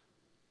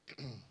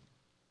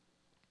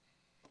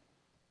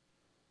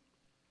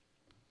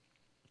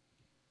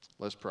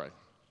 Let's pray.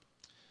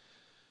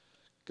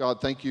 God,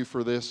 thank you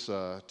for this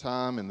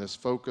time and this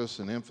focus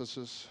and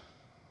emphasis.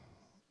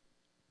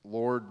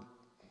 Lord,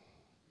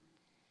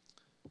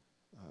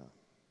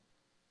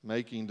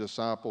 making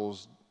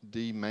disciples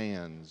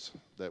demands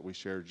that we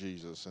share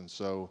Jesus. And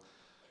so,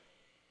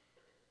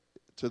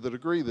 to the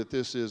degree that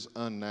this is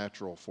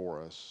unnatural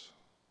for us,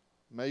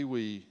 may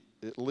we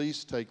at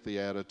least take the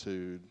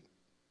attitude,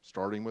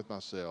 starting with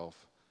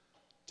myself,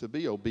 to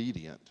be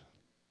obedient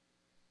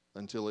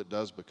until it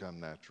does become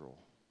natural.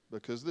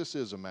 Because this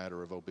is a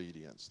matter of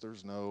obedience.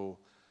 There's no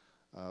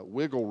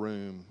wiggle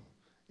room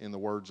in the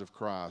words of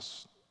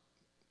Christ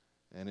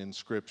and in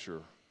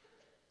Scripture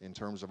in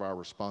terms of our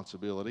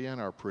responsibility and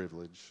our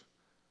privilege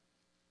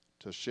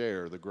to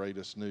share the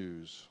greatest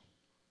news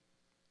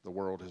the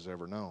world has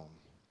ever known.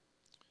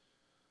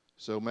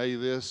 So may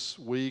this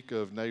week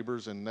of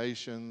Neighbors and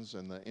Nations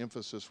and the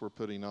emphasis we're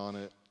putting on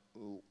it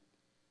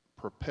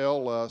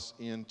propel us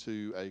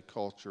into a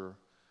culture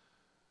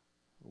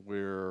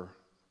where,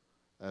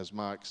 as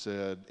Mike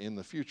said, in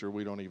the future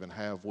we don't even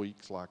have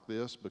weeks like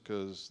this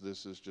because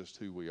this is just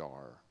who we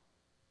are,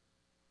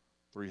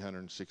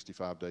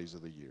 365 days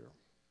of the year.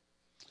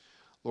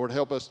 Lord,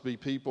 help us to be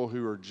people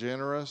who are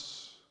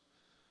generous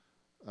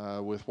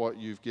with what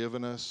you've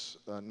given us,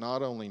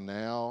 not only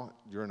now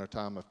during a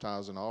time of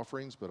tithes and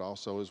offerings, but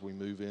also as we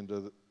move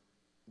into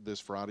this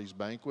Friday's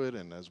banquet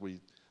and as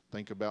we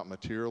think about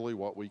materially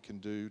what we can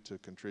do to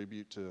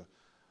contribute to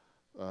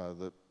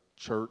the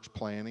church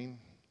planning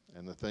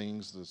and the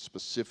things, the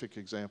specific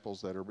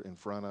examples that are in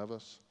front of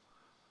us.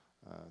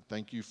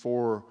 Thank you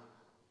for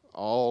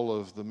all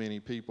of the many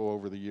people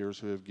over the years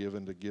who have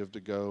given to Give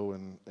to Go,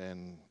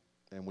 and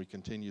we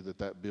continue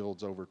that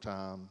builds over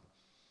time,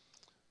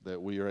 that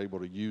we are able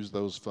to use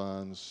those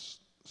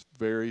funds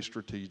very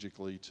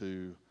strategically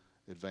to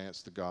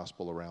advance the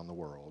gospel around the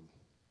world.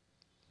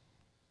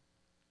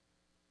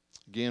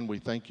 Again, we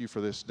thank you for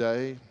this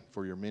day,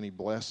 for your many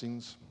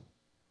blessings.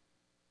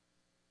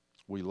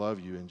 We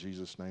love you. In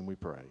Jesus' name we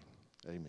pray.